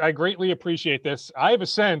 Coach, I greatly appreciate this. I have a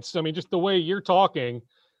sense, I mean, just the way you're talking,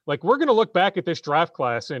 like we're going to look back at this draft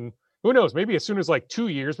class and who knows, maybe as soon as like 2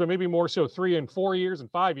 years, but maybe more so 3 and 4 years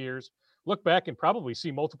and 5 years, look back and probably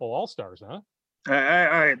see multiple All-Stars, huh?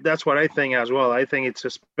 I that's what I think as well. I think it's a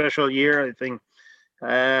special year. I think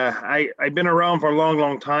I've been around for a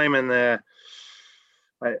long time, and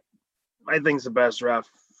I think it's the best draft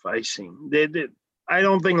I've seen. I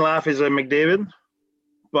don't think Laff is a McDavid,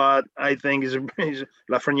 but I think he's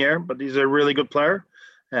Lafreniere, but he's a really good player.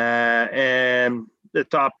 And the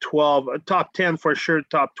top 12, top 10 for sure,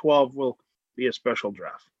 top 12 will be a special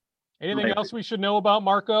draft. Anything else we should know about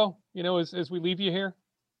Marco, as we leave you here?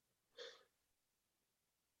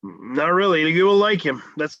 Not really. You will like him.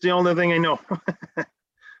 That's the only thing I know.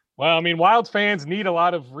 Well, I mean, Wild fans need a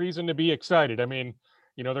lot of reason to be excited. I mean,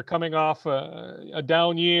 they're coming off a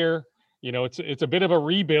down year. It's a bit of a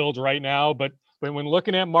rebuild right now. But when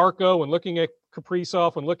looking at Marco, when looking at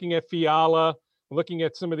Kaprizov, when looking at Fiala, when looking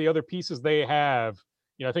at some of the other pieces they have,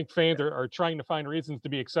 I think fans are trying to find reasons to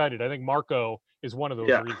be excited. I think Marco is one of those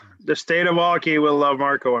reasons. The state of hockey will love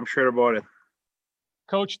Marco. I'm sure about it.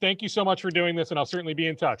 Coach, thank you so much for doing this, and I'll certainly be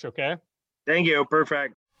in touch, okay? Thank you.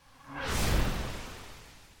 Perfect.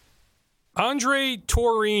 Andre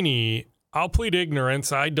Tourigny, I'll plead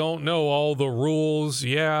ignorance. I don't know all the rules.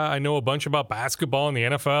 Yeah, I know a bunch about basketball in the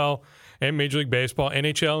NFL and Major League Baseball.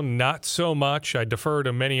 NHL, not so much. I defer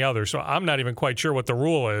to many others, so I'm not even quite sure what the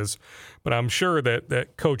rule is, but I'm sure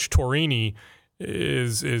that Coach Tourigny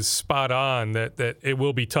is spot on, that it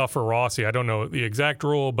will be tough for Rossi. I don't know the exact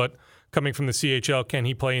rule, but coming from the CHL, can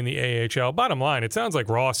he play in the AHL? Bottom line, it sounds like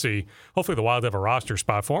Rossi, hopefully the Wild have a roster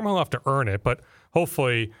spot for him. He'll have to earn it, but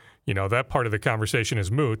hopefully, that part of the conversation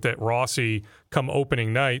is moot, that Rossi come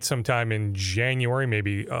opening night sometime in January,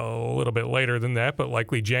 maybe a little bit later than that, but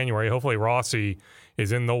likely January. Hopefully Rossi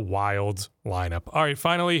is in the Wild's lineup. All right,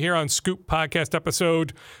 finally here on Scoop Podcast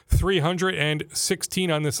episode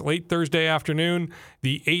 316 on this late Thursday afternoon,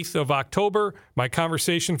 the 8th of October, my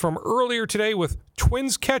conversation from earlier today with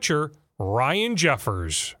Twins catcher Ryan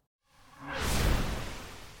Jeffers.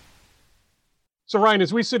 So Ryan,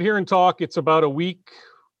 as we sit here and talk, it's about a week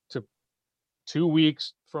to 2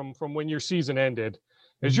 weeks from when your season ended.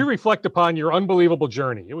 As you reflect upon your unbelievable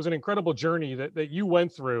journey, it was an incredible journey that you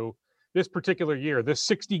went through this particular year, this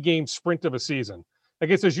 60-game sprint of a season. I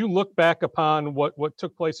guess as you look back upon what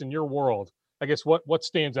took place in your world, I guess what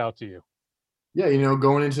stands out to you? Yeah,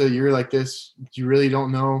 going into a year like this, you really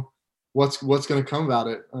don't know what's going to come about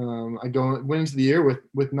it. Went into the year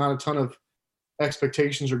with not a ton of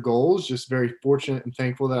expectations or goals, just very fortunate and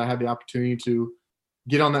thankful that I had the opportunity to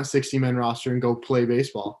get on that 60-man roster and go play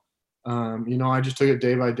baseball. I just took it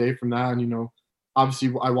day by day from that, and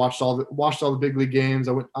obviously I watched all the big league games.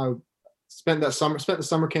 I spent the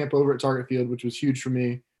summer camp over at Target Field, which was huge for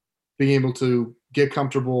me, being able to get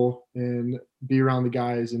comfortable and be around the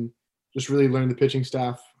guys and just really learn the pitching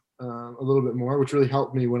staff a little bit more, which really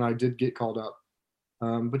helped me when I did get called up.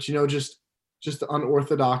 But just the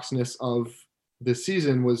unorthodoxness of this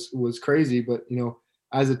season was crazy. But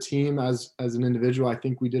as a team, as an individual, I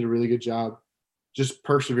think we did a really good job just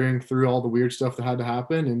persevering through all the weird stuff that had to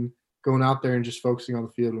happen and going out there and just focusing on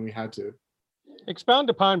the field when we had to. Expound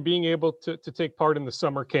upon being able to take part in the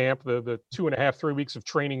summer camp, the 2.5, 3 weeks of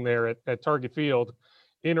training there at Target Field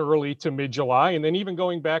in early to mid-July, and then even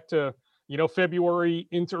going back to, February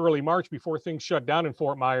into early March before things shut down in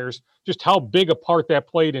Fort Myers, just how big a part that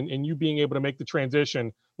played in you being able to make the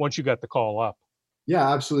transition once you got the call up. Yeah,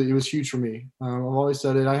 absolutely. It was huge for me. I've always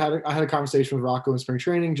said it. I had a conversation with Rocco in spring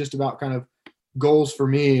training just about kind of goals for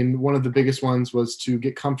me, and one of the biggest ones was to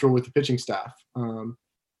get comfortable with the pitching staff.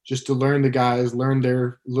 Just to learn the guys, learn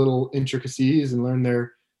their little intricacies, and learn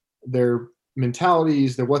their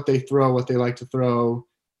mentalities, what they throw, what they like to throw.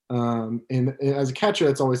 And as a catcher,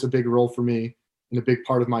 that's always a big role for me and a big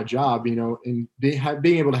part of my job, and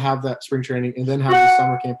being able to have that spring training and then have the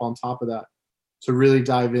summer camp on top of that to really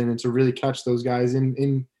dive in and to really catch those guys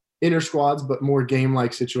in inner squads, but more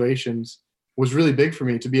game-like situations was really big for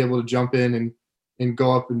me to be able to jump in and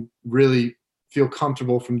go up and really feel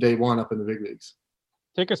comfortable from day one up in the big leagues.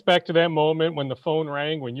 Take us back to that moment when the phone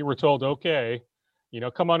rang, when you were told, okay,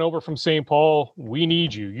 come on over from St. Paul. We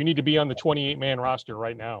need you. You need to be on the 28-man roster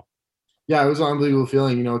right now. Yeah, it was an unbelievable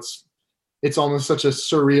feeling. It's almost such a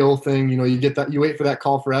surreal thing. You wait for that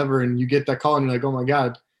call forever, and you get that call, and you're like, oh my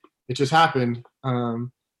God, it just happened.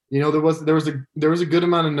 There was a good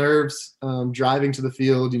amount of nerves driving to the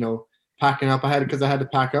field. Packing up. I had to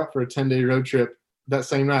pack up for a 10-day road trip that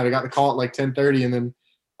same night. I got the call at like 10:30, and then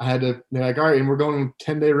they're like, all right, and we're going on a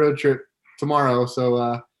 10-day road trip tomorrow,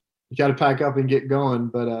 so you got to pack up and get going.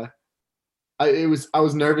 But I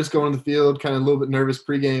was nervous going to the field, kind of a little bit nervous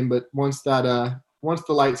pregame, but once the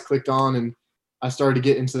lights clicked on and I started to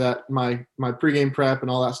get into that my pregame prep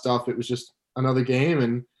and all that stuff, it was just another game,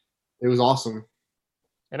 and it was awesome.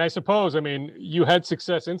 And I suppose, you had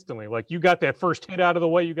success instantly. Like, you got that first hit out of the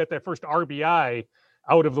way, you got that first RBI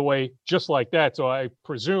out of the way just like that. So I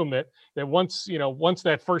presume that once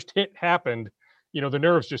that first hit happened, the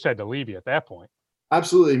nerves just had to leave you at that point.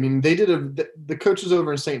 Absolutely. The coaches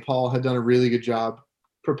over in St. Paul had done a really good job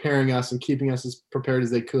preparing us and keeping us as prepared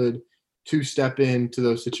as they could to step into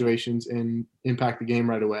those situations and impact the game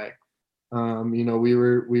right away. We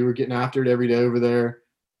were getting after it every day over there,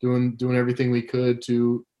 doing everything we could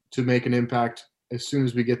to make an impact as soon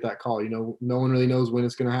as we get that call. No one really knows when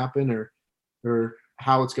it's going to happen or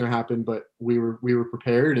how it's going to happen, but we were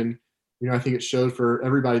prepared, and I think it showed for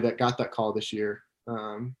everybody that got that call this year.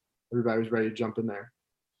 Everybody was ready to jump in there.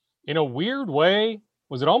 In a weird way,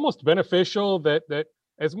 was it almost beneficial that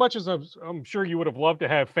as much as I'm sure you would have loved to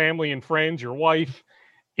have family and friends, your wife,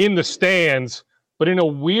 in the stands, but in a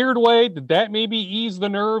weird way, did that maybe ease the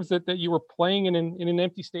nerves that you were playing in an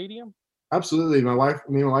empty stadium? Absolutely. Me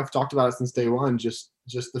and my wife talked about it since day one. Just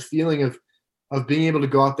the feeling of being able to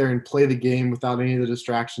go out there and play the game without any of the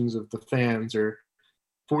distractions of the fans or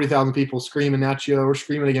 40,000 people screaming at you or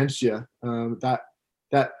screaming against you.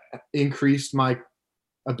 That increased my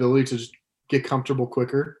ability to just get comfortable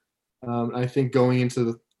quicker. I think going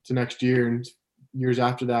into next year and years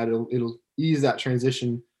after that, it'll ease that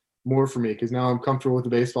transition more for me, because now I'm comfortable with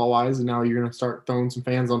the baseball wise, and now you're going to start throwing some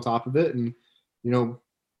fans on top of it. And,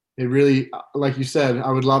 it really, like you said,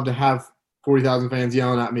 I would love to have 40,000 fans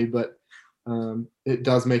yelling at me, but it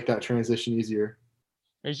does make that transition easier.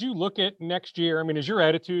 As you look at next year, is your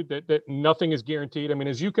attitude that nothing is guaranteed?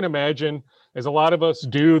 As you can imagine, as a lot of us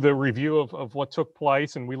do the review of what took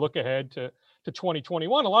place and we look ahead to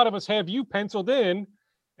 2021, a lot of us have you penciled in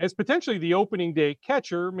as potentially the opening day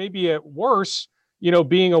catcher, maybe at worst,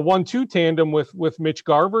 being a 1-2 tandem with Mitch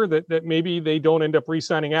Garver, that maybe they don't end up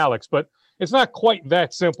re-signing Alex. But it's not quite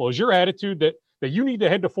that simple. Is your attitude that you need to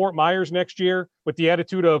head to Fort Myers next year with the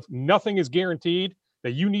attitude of nothing is guaranteed,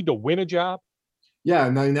 that you need to win a job? Yeah,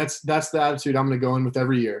 that's the attitude I'm going to go in with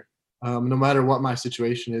every year, no matter what my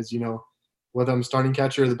situation is. Whether I'm starting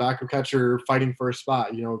catcher or the backup catcher or fighting for a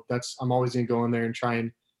spot. I'm always going to go in there and try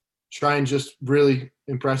and just really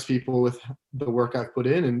impress people with the work I've put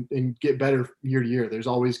in and get better year to year. There's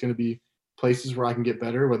always going to be places where I can get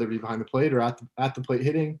better, whether it be behind the plate or at the plate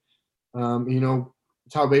hitting.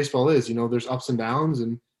 It's how baseball is. There's ups and downs,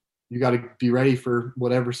 and you got to be ready for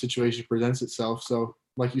whatever situation presents itself. So,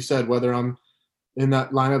 like you said, whether I'm in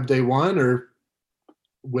that lineup day one or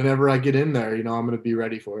whenever I get in there, I'm going to be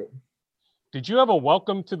ready for it. Did you have a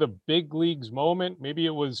welcome to the big leagues moment? Maybe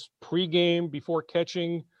it was pregame before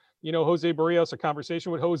catching, Jose Barrios, a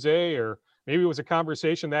conversation with Jose, or maybe it was a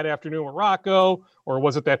conversation that afternoon with Rocco, or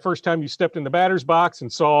was it that first time you stepped in the batter's box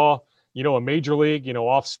and saw, a major league,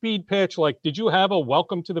 off speed pitch? Like, did you have a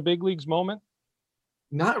welcome to the big leagues moment?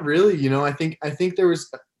 Not really. I think there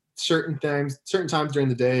was certain times during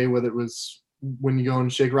the day, whether it was when you go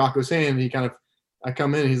and shake Rocco's hand, and I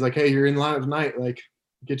come in and he's like, hey, you're in the lineup tonight. Like,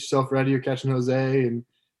 get yourself ready. You're catching Jose. And,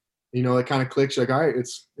 it kind of clicks. You're like, all right,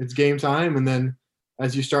 it's game time. And then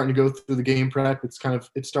as you're starting to go through the game prep, it's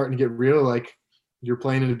starting to get real. Like you're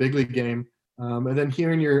playing in a big league game. And then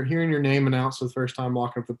hearing your name announced for the first time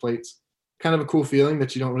walking up the plates, kind of a cool feeling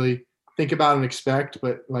that you don't really think about and expect,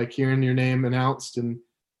 but like hearing your name announced and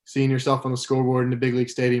seeing yourself on the scoreboard in the big league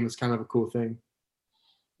stadium is kind of a cool thing.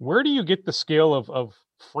 Where do you get the skill of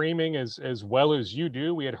framing as well as you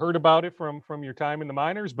do? We had heard about it from your time in the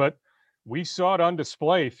minors, but we saw it on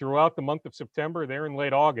display throughout the month of September there in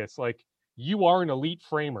late August. Like, you are an elite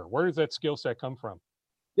framer. Where does that skill set come from?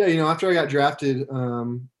 Yeah, after I got drafted,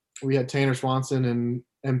 we had Tanner Swanson and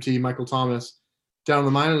MT Michael Thomas down in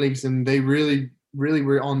the minor leagues, and they really, really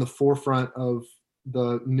were on the forefront of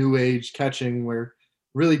the new age catching, where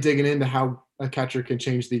really digging into how a catcher can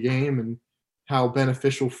change the game and how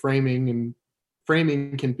beneficial framing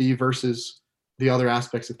can be versus the other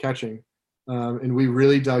aspects of catching. And we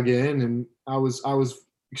really dug in, and I was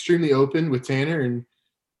extremely open with Tanner and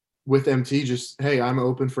with MT, just, hey, I'm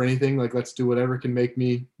open for anything. Like, let's do whatever can make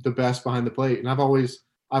me the best behind the plate. And I've always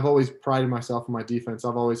prided myself in my defense.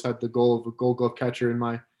 I've always had the goal of a Gold Glove catcher in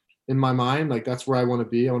my mind. Like, that's where I want to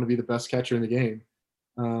be. I want to be the best catcher in the game.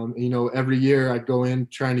 Every year I'd go in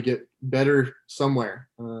trying to get better somewhere.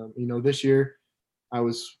 This year it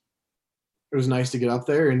was nice to get up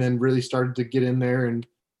there, and then really started to get in there and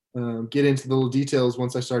get into the little details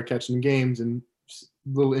once I started catching games and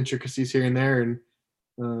little intricacies here and there. And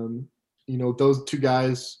those two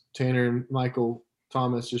guys, Tanner and Michael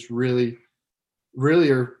Thomas, just really,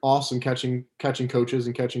 really are awesome catching coaches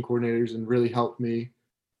and catching coordinators, and really helped me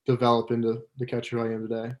develop into the catcher I am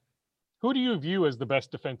today. Who do you view as the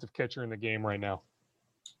best defensive catcher in the game right now?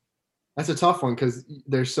 That's a tough one, because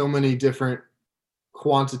there's so many different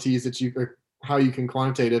quantities or how you can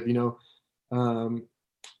quantitative. You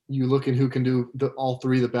look at who can do all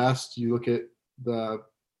three the best. You look at the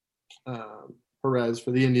Perez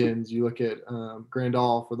for the Indians. You look at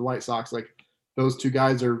Grandal for the White Sox. Like, those two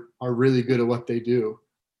guys are really good at what they do.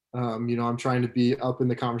 I'm trying to be up in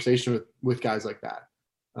the conversation with guys like that,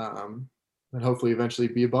 and hopefully eventually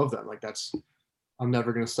be above them. Like, I'm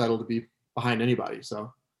never going to settle to be behind anybody.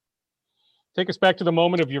 So, take us back to the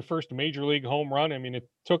moment of your first major league home run. I mean, it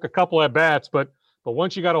took a couple at bats, but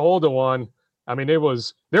once you got a hold of one, I mean, there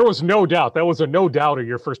was no doubt. That was a no doubt of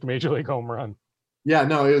your first major league home run. Yeah,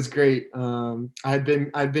 no, it was great. I'd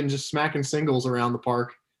been just smacking singles around the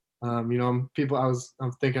park. People are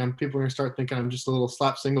going to start thinking I'm just a little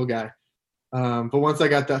slap single guy. But once I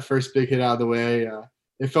got that first big hit out of the way,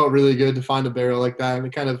 it felt really good to find a barrel like that, and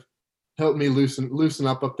it kind of helped me loosen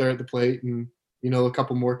up there at the plate. And a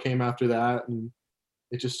couple more came after that, and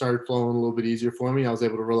it just started flowing a little bit easier for me. I was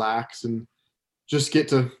able to relax and just get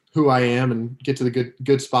to who I am and get to the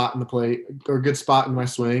good spot in the plate, or good spot in my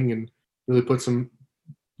swing, and really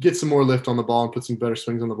get some more lift on the ball and put some better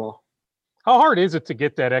swings on the ball. How hard is it to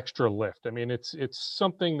get that extra lift? I mean, it's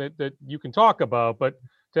something that you can talk about, but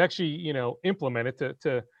to actually, implement it,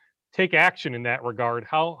 to take action in that regard,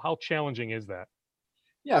 how challenging is that?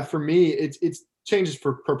 Yeah, for me, it's changes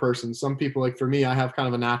per person. Some people, like for me, I have kind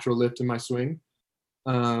of a natural lift in my swing.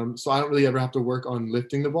 So I don't really ever have to work on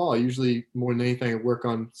lifting the ball. I usually, more than anything, I work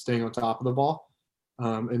on staying on top of the ball,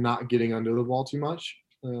 and not getting under the ball too much.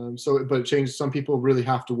 But it changes. Some people really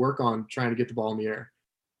have to work on trying to get the ball in the air.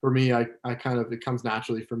 For me, it comes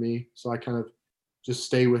naturally for me. So I kind of just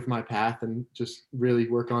stay with my path and just really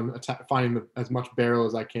work on finding as much barrel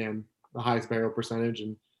as I can, the highest barrel percentage,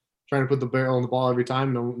 and trying to put the barrel on the ball every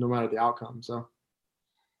time, no matter the outcome. So,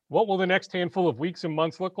 what will the next handful of weeks and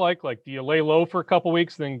months look like? Like, do you lay low for a couple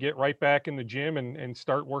weeks, then get right back in the gym and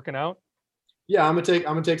start working out? Yeah, I'm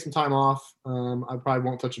gonna take some time off. I probably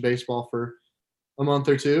won't touch a baseball for a month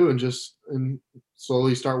or two, and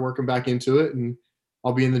slowly start working back into it. And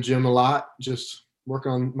I'll be in the gym a lot, just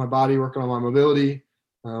working on my body, working on my mobility,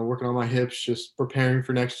 working on my hips, just preparing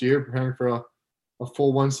for next year, preparing for a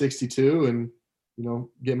full 162, and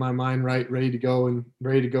get my mind right, ready to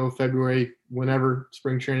go February, whenever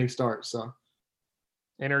spring training starts. So.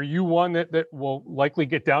 And are you one that will likely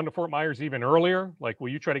get down to Fort Myers even earlier? Like, will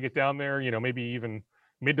you try to get down there, maybe even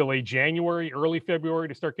mid to late January, early February,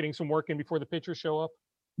 to start getting some work in before the pitchers show up?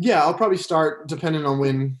 Yeah, I'll probably start, depending on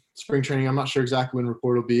when spring training. I'm not sure exactly when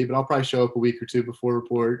report will be, but I'll probably show up a week or two before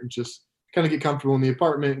report and just kind of get comfortable in the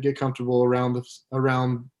apartment, get comfortable around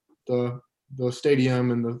the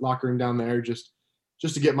stadium and the locker room down there, just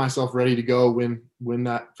to get myself ready to go when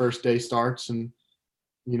that first day starts, and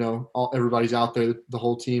everybody's out there, the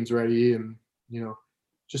whole team's ready, and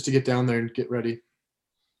just to get down there and get ready.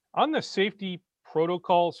 On the safety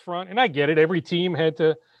protocols front, and I get it, every team had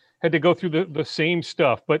to go through the same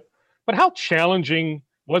stuff, but how challenging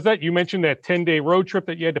was that? You mentioned that 10-day road trip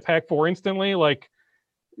that you had to pack for instantly. Like,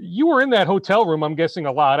 you were in that hotel room, I'm guessing,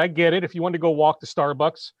 a lot. I get it. If you wanted to go walk to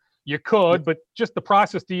Starbucks, you could, but just the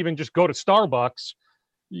process to even just go to Starbucks,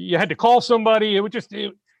 you had to call somebody.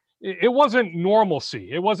 It wasn't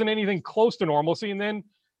normalcy. It wasn't anything close to normalcy. And then,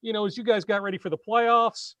 as you guys got ready for the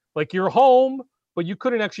playoffs, like, you're home, but you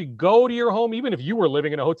couldn't actually go to your home, even if you were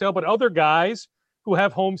living in a hotel. But other guys who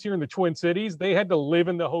have homes here in the Twin Cities, they had to live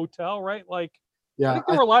in the hotel, right? Like, yeah, I think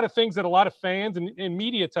there were a lot of things that a lot of fans and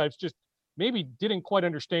media types just maybe didn't quite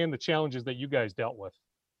understand the challenges that you guys dealt with.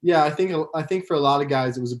 Yeah, I think for a lot of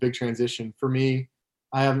guys, it was a big transition. For me,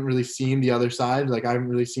 I haven't really seen the other side. Like, I haven't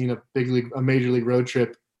really seen a major league road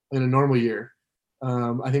trip in a normal year.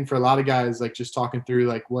 I think for a lot of guys, like, just talking through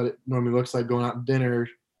like what it normally looks like, going out to dinner,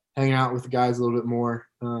 hanging out with the guys a little bit more.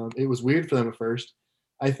 It was weird for them at first.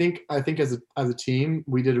 I think as a team,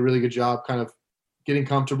 we did a really good job kind of getting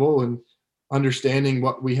comfortable and understanding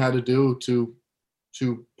what we had to do to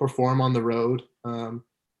perform on the road, and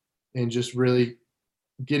just really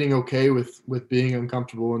getting okay with being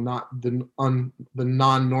uncomfortable and not the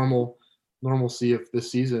normalcy of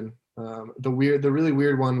this season. The really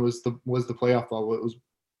weird one was the playoff bubble. It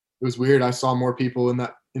was weird. I saw more people in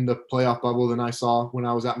the playoff bubble than I saw when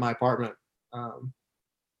I was at my apartment.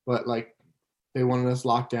 But like, they wanted us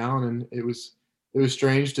locked down, and it was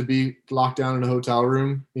strange to be locked down in a hotel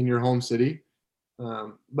room in your home city.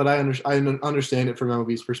 But I understand it from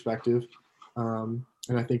MLB's perspective, and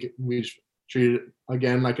I think we just treated it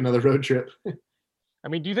again like another road trip. I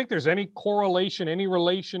mean, do you think there's any correlation, any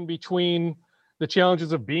relation between the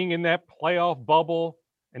challenges of being in that playoff bubble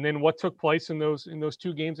and then what took place in those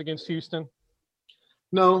 2 games against Houston?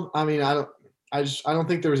 No, I mean, I don't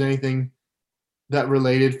think there was anything that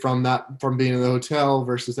related from being in the hotel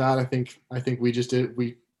versus that. I think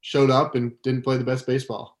we showed up and didn't play the best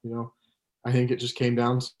baseball. I think it just came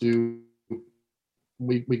down to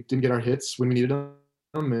we didn't get our hits when we needed them,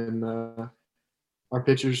 and our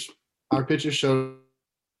pitchers showed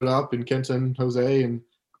up, and Kenton, Jose, and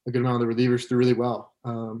a good amount of the relievers threw really well.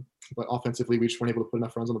 But offensively, we just weren't able to put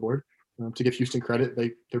enough runs on the board. To give Houston credit,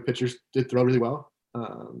 their pitchers did throw really well.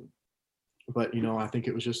 But I think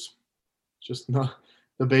it was just not,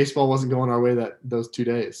 the baseball wasn't going our way those 2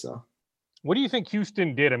 days. So, what do you think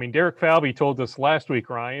Houston did? I mean, Derek Falvey told us last week,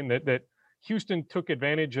 Ryan, that Houston took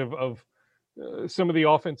advantage of some of the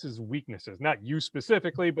offense's weaknesses. Not you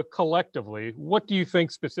specifically, but collectively. What do you think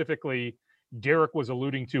specifically Derek was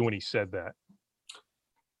alluding to when he said that?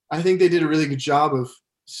 I think they did a really good job of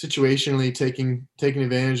situationally taking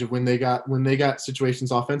advantage of when they got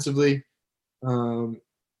situations offensively.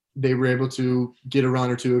 They were able to get a run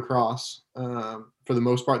or two across. For the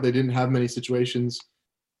most part, they didn't have many situations.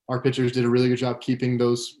 Our pitchers did a really good job keeping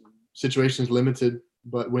those situations limited,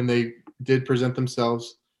 but when they did present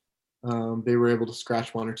themselves, they were able to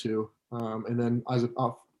scratch one or two. And then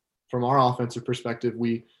from our offensive perspective,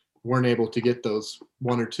 we weren't able to get those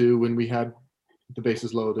one or two when we had the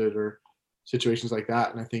bases loaded or situations like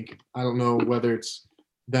that. And I don't know whether it's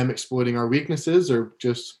them exploiting our weaknesses or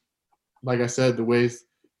just, like I said, the way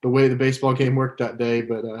the baseball game worked that day.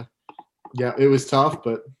 But yeah, it was tough,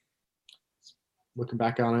 but looking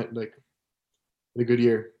back on it, like, a good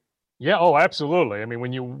year. Yeah, oh, absolutely. I mean,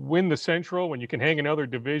 when you win the Central, when you can hang another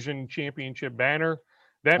division championship banner,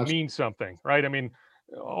 that means something, right? I mean,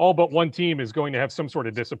 all but one team is going to have some sort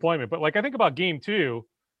of disappointment. But like, I think about game 2,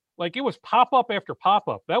 like, it was pop-up after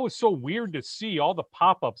pop-up. That was so weird to see all the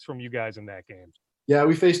pop-ups from you guys in that game. Yeah,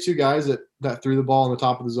 we faced 2 guys that threw the ball on the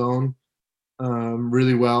top of the zone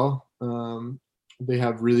really well. They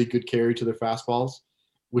have really good carry to their fastballs,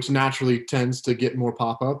 which naturally tends to get more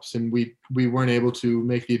pop-ups, and we weren't able to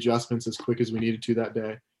make the adjustments as quick as we needed to that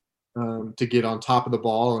day to get on top of the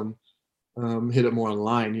ball and hit it more on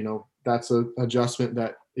line. That's an adjustment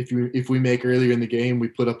that if we make earlier in the game, we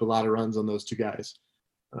put up a lot of runs on those 2 guys.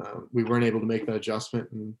 We weren't able to make that adjustment,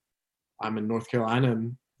 and I'm in North Carolina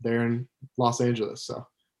and they're in Los Angeles. So,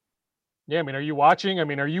 yeah, I mean, are you watching? I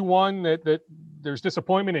mean, are you one that there's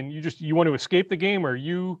disappointment and you want to escape the game, or are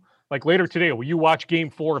you, like, later today, will you watch game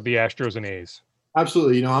 4 of the Astros and A's?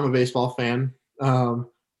 Absolutely. I'm a baseball fan.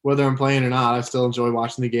 Whether I'm playing or not, I still enjoy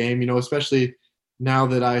watching the game, especially now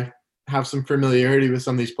that I have some familiarity with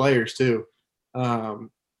some of these players too. I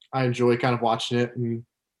enjoy kind of watching it and,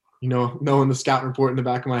 knowing the scout report in the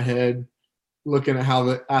back of my head, looking at how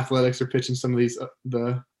the Athletics are pitching some of these,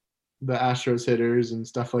 the Astros hitters and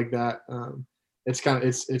stuff like that.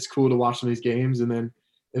 It's cool to watch some of these games, and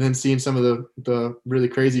then seeing some of the really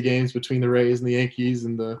crazy games between the Rays and the Yankees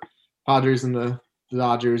and the Padres and the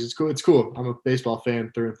Dodgers. It's cool. It's cool. I'm a baseball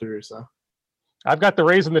fan through and through. So I've got the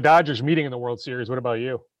Rays and the Dodgers meeting in the World Series. What about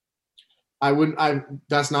you?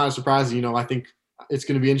 That's not a surprise. I think it's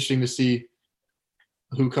going to be interesting to see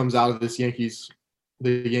who comes out of this Yankees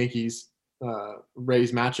Rays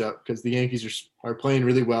matchup, because the Yankees are playing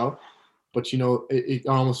really well, but it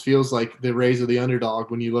almost feels like the Rays are the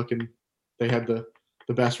underdog when you look, and they had the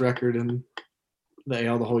best record in the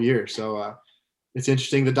AL the whole year. So it's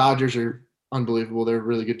interesting. The Dodgers are unbelievable. They're a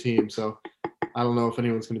really good team. So I don't know if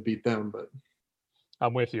anyone's going to beat them, but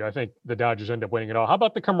I'm with you. I think the Dodgers end up winning it all. How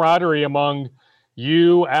about the camaraderie among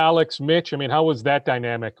you, Alex, Mitch? I mean, how was that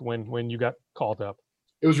dynamic when you got called up?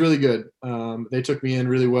 It was really good. They took me in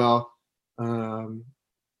really well.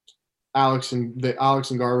 Alex and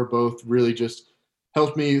Garver both really just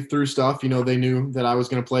helped me through stuff. They knew that I was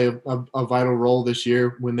going to play a vital role this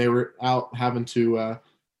year when they were out having to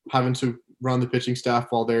run the pitching staff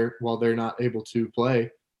while they're not able to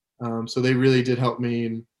play. So they really did help me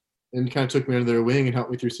and kind of took me under their wing and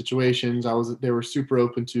helped me through situations. They were super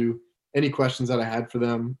open to any questions that I had for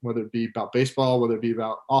them, whether it be about baseball, whether it be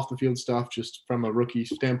about off the field stuff, just from a rookie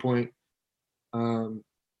standpoint.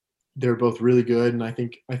 They're both really good. And I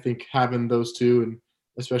think having those two, and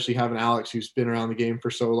especially having Alex, who's been around the game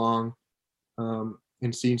for so long,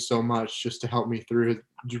 and seen so much, just to help me through it,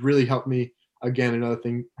 really helped me, again, another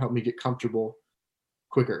thing, helped me get comfortable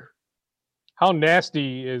quicker. How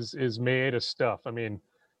nasty is Maeda's stuff? I mean,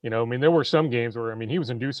 there were some games where, he was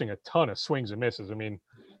inducing a ton of swings and misses.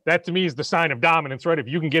 That to me is the sign of dominance, right? If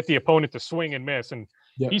you can get the opponent to swing and miss. And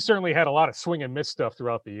Yep. he certainly had a lot of swing and miss stuff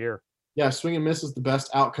throughout the year. Yeah, swing and miss is the best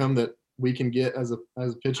outcome that we can get as a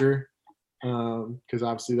pitcher, because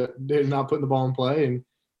obviously that they're not putting the ball in play, and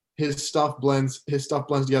his stuff blends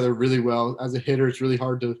together really well. As a hitter, it's really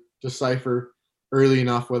hard to decipher early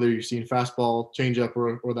enough whether you're seeing fastball, changeup,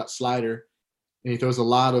 or that slider. And he throws a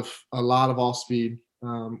lot of off speed,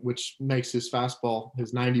 which makes his fastball,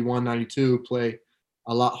 his 91, 92 play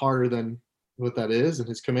a lot harder than what that is. And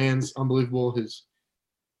his command's unbelievable.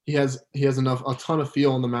 He has a ton of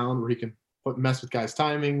feel on the mound where he can mess with guys'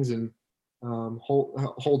 timings and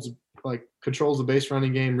controls the base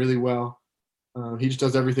running game really well. He just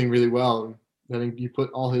does everything really well. And then you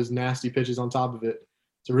put all his nasty pitches on top of it.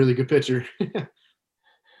 It's a really good pitcher.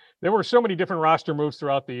 There were so many different roster moves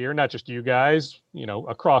throughout the year, not just you guys,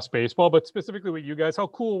 across baseball, but specifically with you guys. How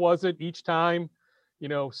cool was it each time,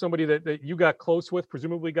 somebody that you got close with,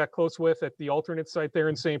 presumably got close with at the alternate site there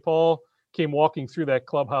in St. Paul, came walking through that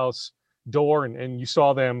clubhouse door and you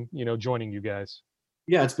saw them, joining you guys?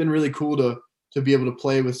 Yeah, it's been really cool to be able to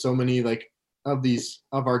play with so many of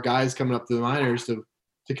our guys coming up to the minors to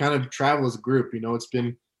kind of travel as a group. It's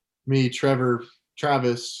been me, Trevor,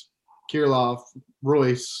 Travis, Kirilov,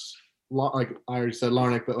 Royce, like I already said,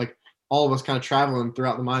 Larnick, but all of us kind of traveling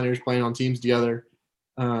throughout the minors, playing on teams together.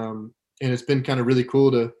 And it's been kind of really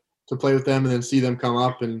cool to play with them and then see them come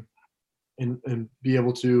up and be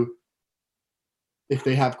able to, if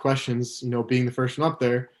they have questions, being the first one up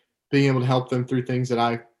there, being able to help them through things that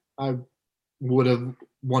I would have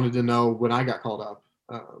wanted to know when I got called up.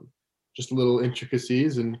 Just little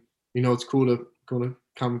intricacies, and it's cool to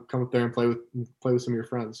come up there and play with some of your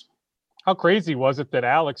friends. How crazy was it that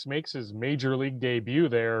Alex makes his major league debut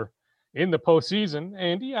there in the postseason?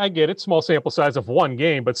 And yeah, I get it, small sample size of one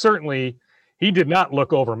game, but certainly he did not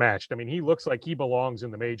look overmatched. He looks like he belongs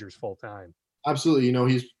in the majors full time. Absolutely.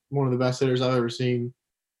 He's one of the best hitters I've ever seen.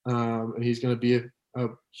 And he's going to be a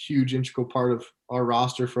huge integral part of our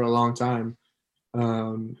roster for a long time.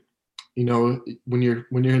 When you're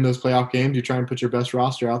in those playoff games, you try and put your best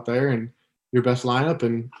roster out there and your best lineup,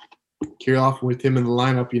 and Kirilov with him in the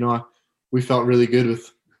lineup, we felt really good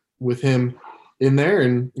with him in there.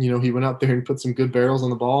 And, he went out there and put some good barrels on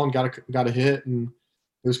the ball and got a hit. And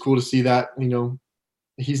it was cool to see that,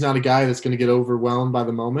 he's not a guy that's going to get overwhelmed by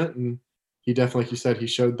the moment. And he definitely, like you said, he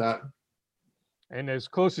showed that. And as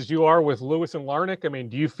close as you are with Lewis and Larnick,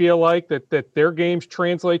 do you feel like that their games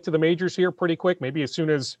translate to the majors here pretty quick, maybe as soon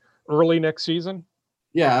as early next season?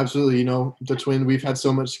 Yeah, absolutely. The Twins, we've had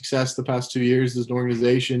so much success the past 2 years as an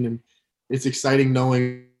organization, and it's exciting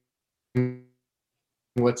knowing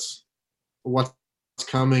what's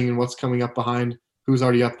coming and what's coming up behind who's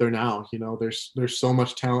already up there now. There's so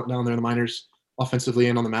much talent down there in the minors, offensively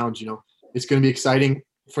and on the mound. It's going to be exciting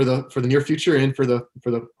for the near future and for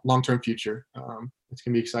the long-term future. It's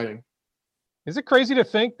going to be exciting. Is it crazy to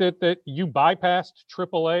think that you bypassed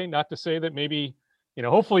AAA? Not to say that maybe,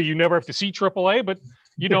 hopefully you never have to see AAA, but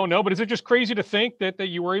you don't know. But is it just crazy to think that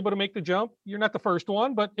you were able to make the jump? You're not the first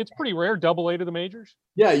one, but it's pretty rare, AA to the majors.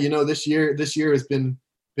 Yeah, this year has been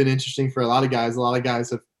interesting for a lot of guys. A lot of guys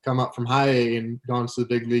have come up from high A and gone to the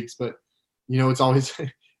big leagues, but it's always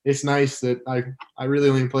it's nice that I really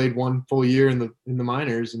only played one full year in the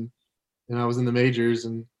minors, and I was in the majors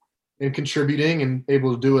and contributing and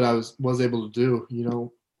able to do what I was able to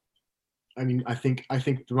do. I think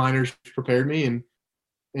the minors prepared me,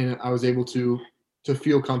 and I was able to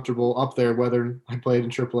feel comfortable up there, whether I played in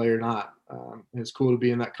AAA or not. And it's cool to be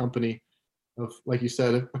in that company of, like you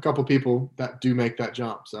said, a couple people that do make that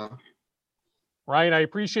jump. So, Ryan, I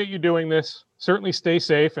appreciate you doing this. Certainly stay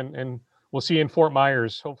safe, and we'll see you in Fort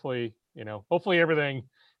Myers. Hopefully everything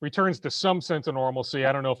returns to some sense of normalcy.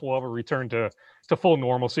 I don't know if we'll ever return to full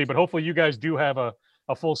normalcy, but hopefully you guys do have a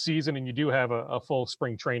full season and you do have a full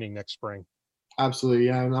spring training next spring. Absolutely.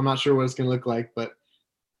 Yeah. I'm not sure what it's going to look like, but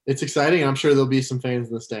it's exciting. And I'm sure there'll be some fans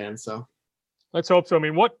in the stands. So let's hope so.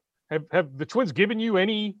 What have the Twins given you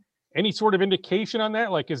any Any sort of indication on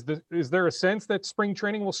that? Like, is there a sense that spring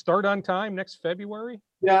training will start on time next February?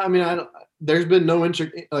 Yeah, I mean, there's been no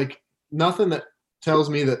nothing that tells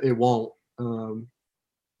me that it won't.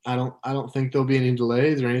 I don't think there'll be any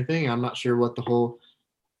delays or anything. I'm not sure what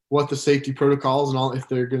the safety protocols and all, if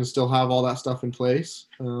they're going to still have all that stuff in place.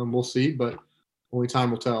 We'll see, but only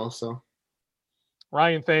time will tell. So,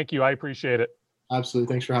 Ryan, thank you. I appreciate it.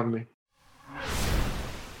 Absolutely. Thanks for having me.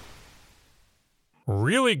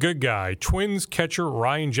 Really good guy, Twins catcher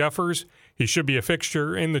Ryan Jeffers. He should be a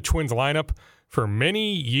fixture in the Twins lineup for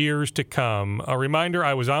many years to come. A reminder,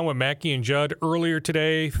 I was on with Mackey and Judd earlier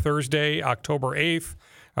today, Thursday, October 8th.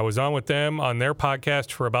 I was on with them on their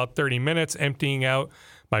podcast for about 30 minutes, emptying out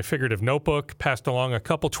my figurative notebook, passed along a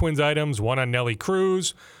couple Twins items, one on Nelly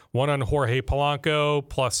Cruz, one on Jorge Polanco,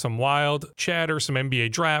 plus some Wild chatter, some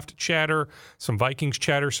NBA draft chatter, some Vikings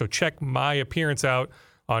chatter. So check my appearance out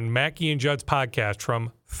on Mackey and Judd's podcast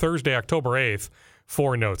from Thursday, October 8th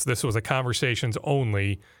for notes. This was a conversations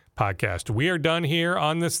only podcast. We are done here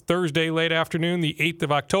on this Thursday late afternoon, the 8th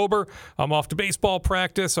of October. I'm off to baseball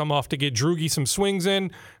practice. I'm off to get Tourigny some swings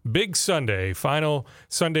in. Big Sunday, final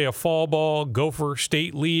Sunday of fall ball, Gopher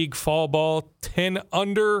State League fall ball, 10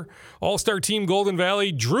 under, all-star team Golden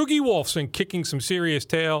Valley, Tourigny Wolfson kicking some serious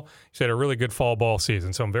tail. He's had a really good fall ball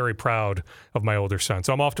season, so I'm very proud of my older son.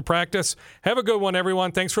 So I'm off to practice. Have a good one,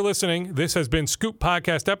 everyone. Thanks for listening. This has been Scoop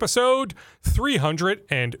Podcast episode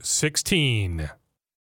 316.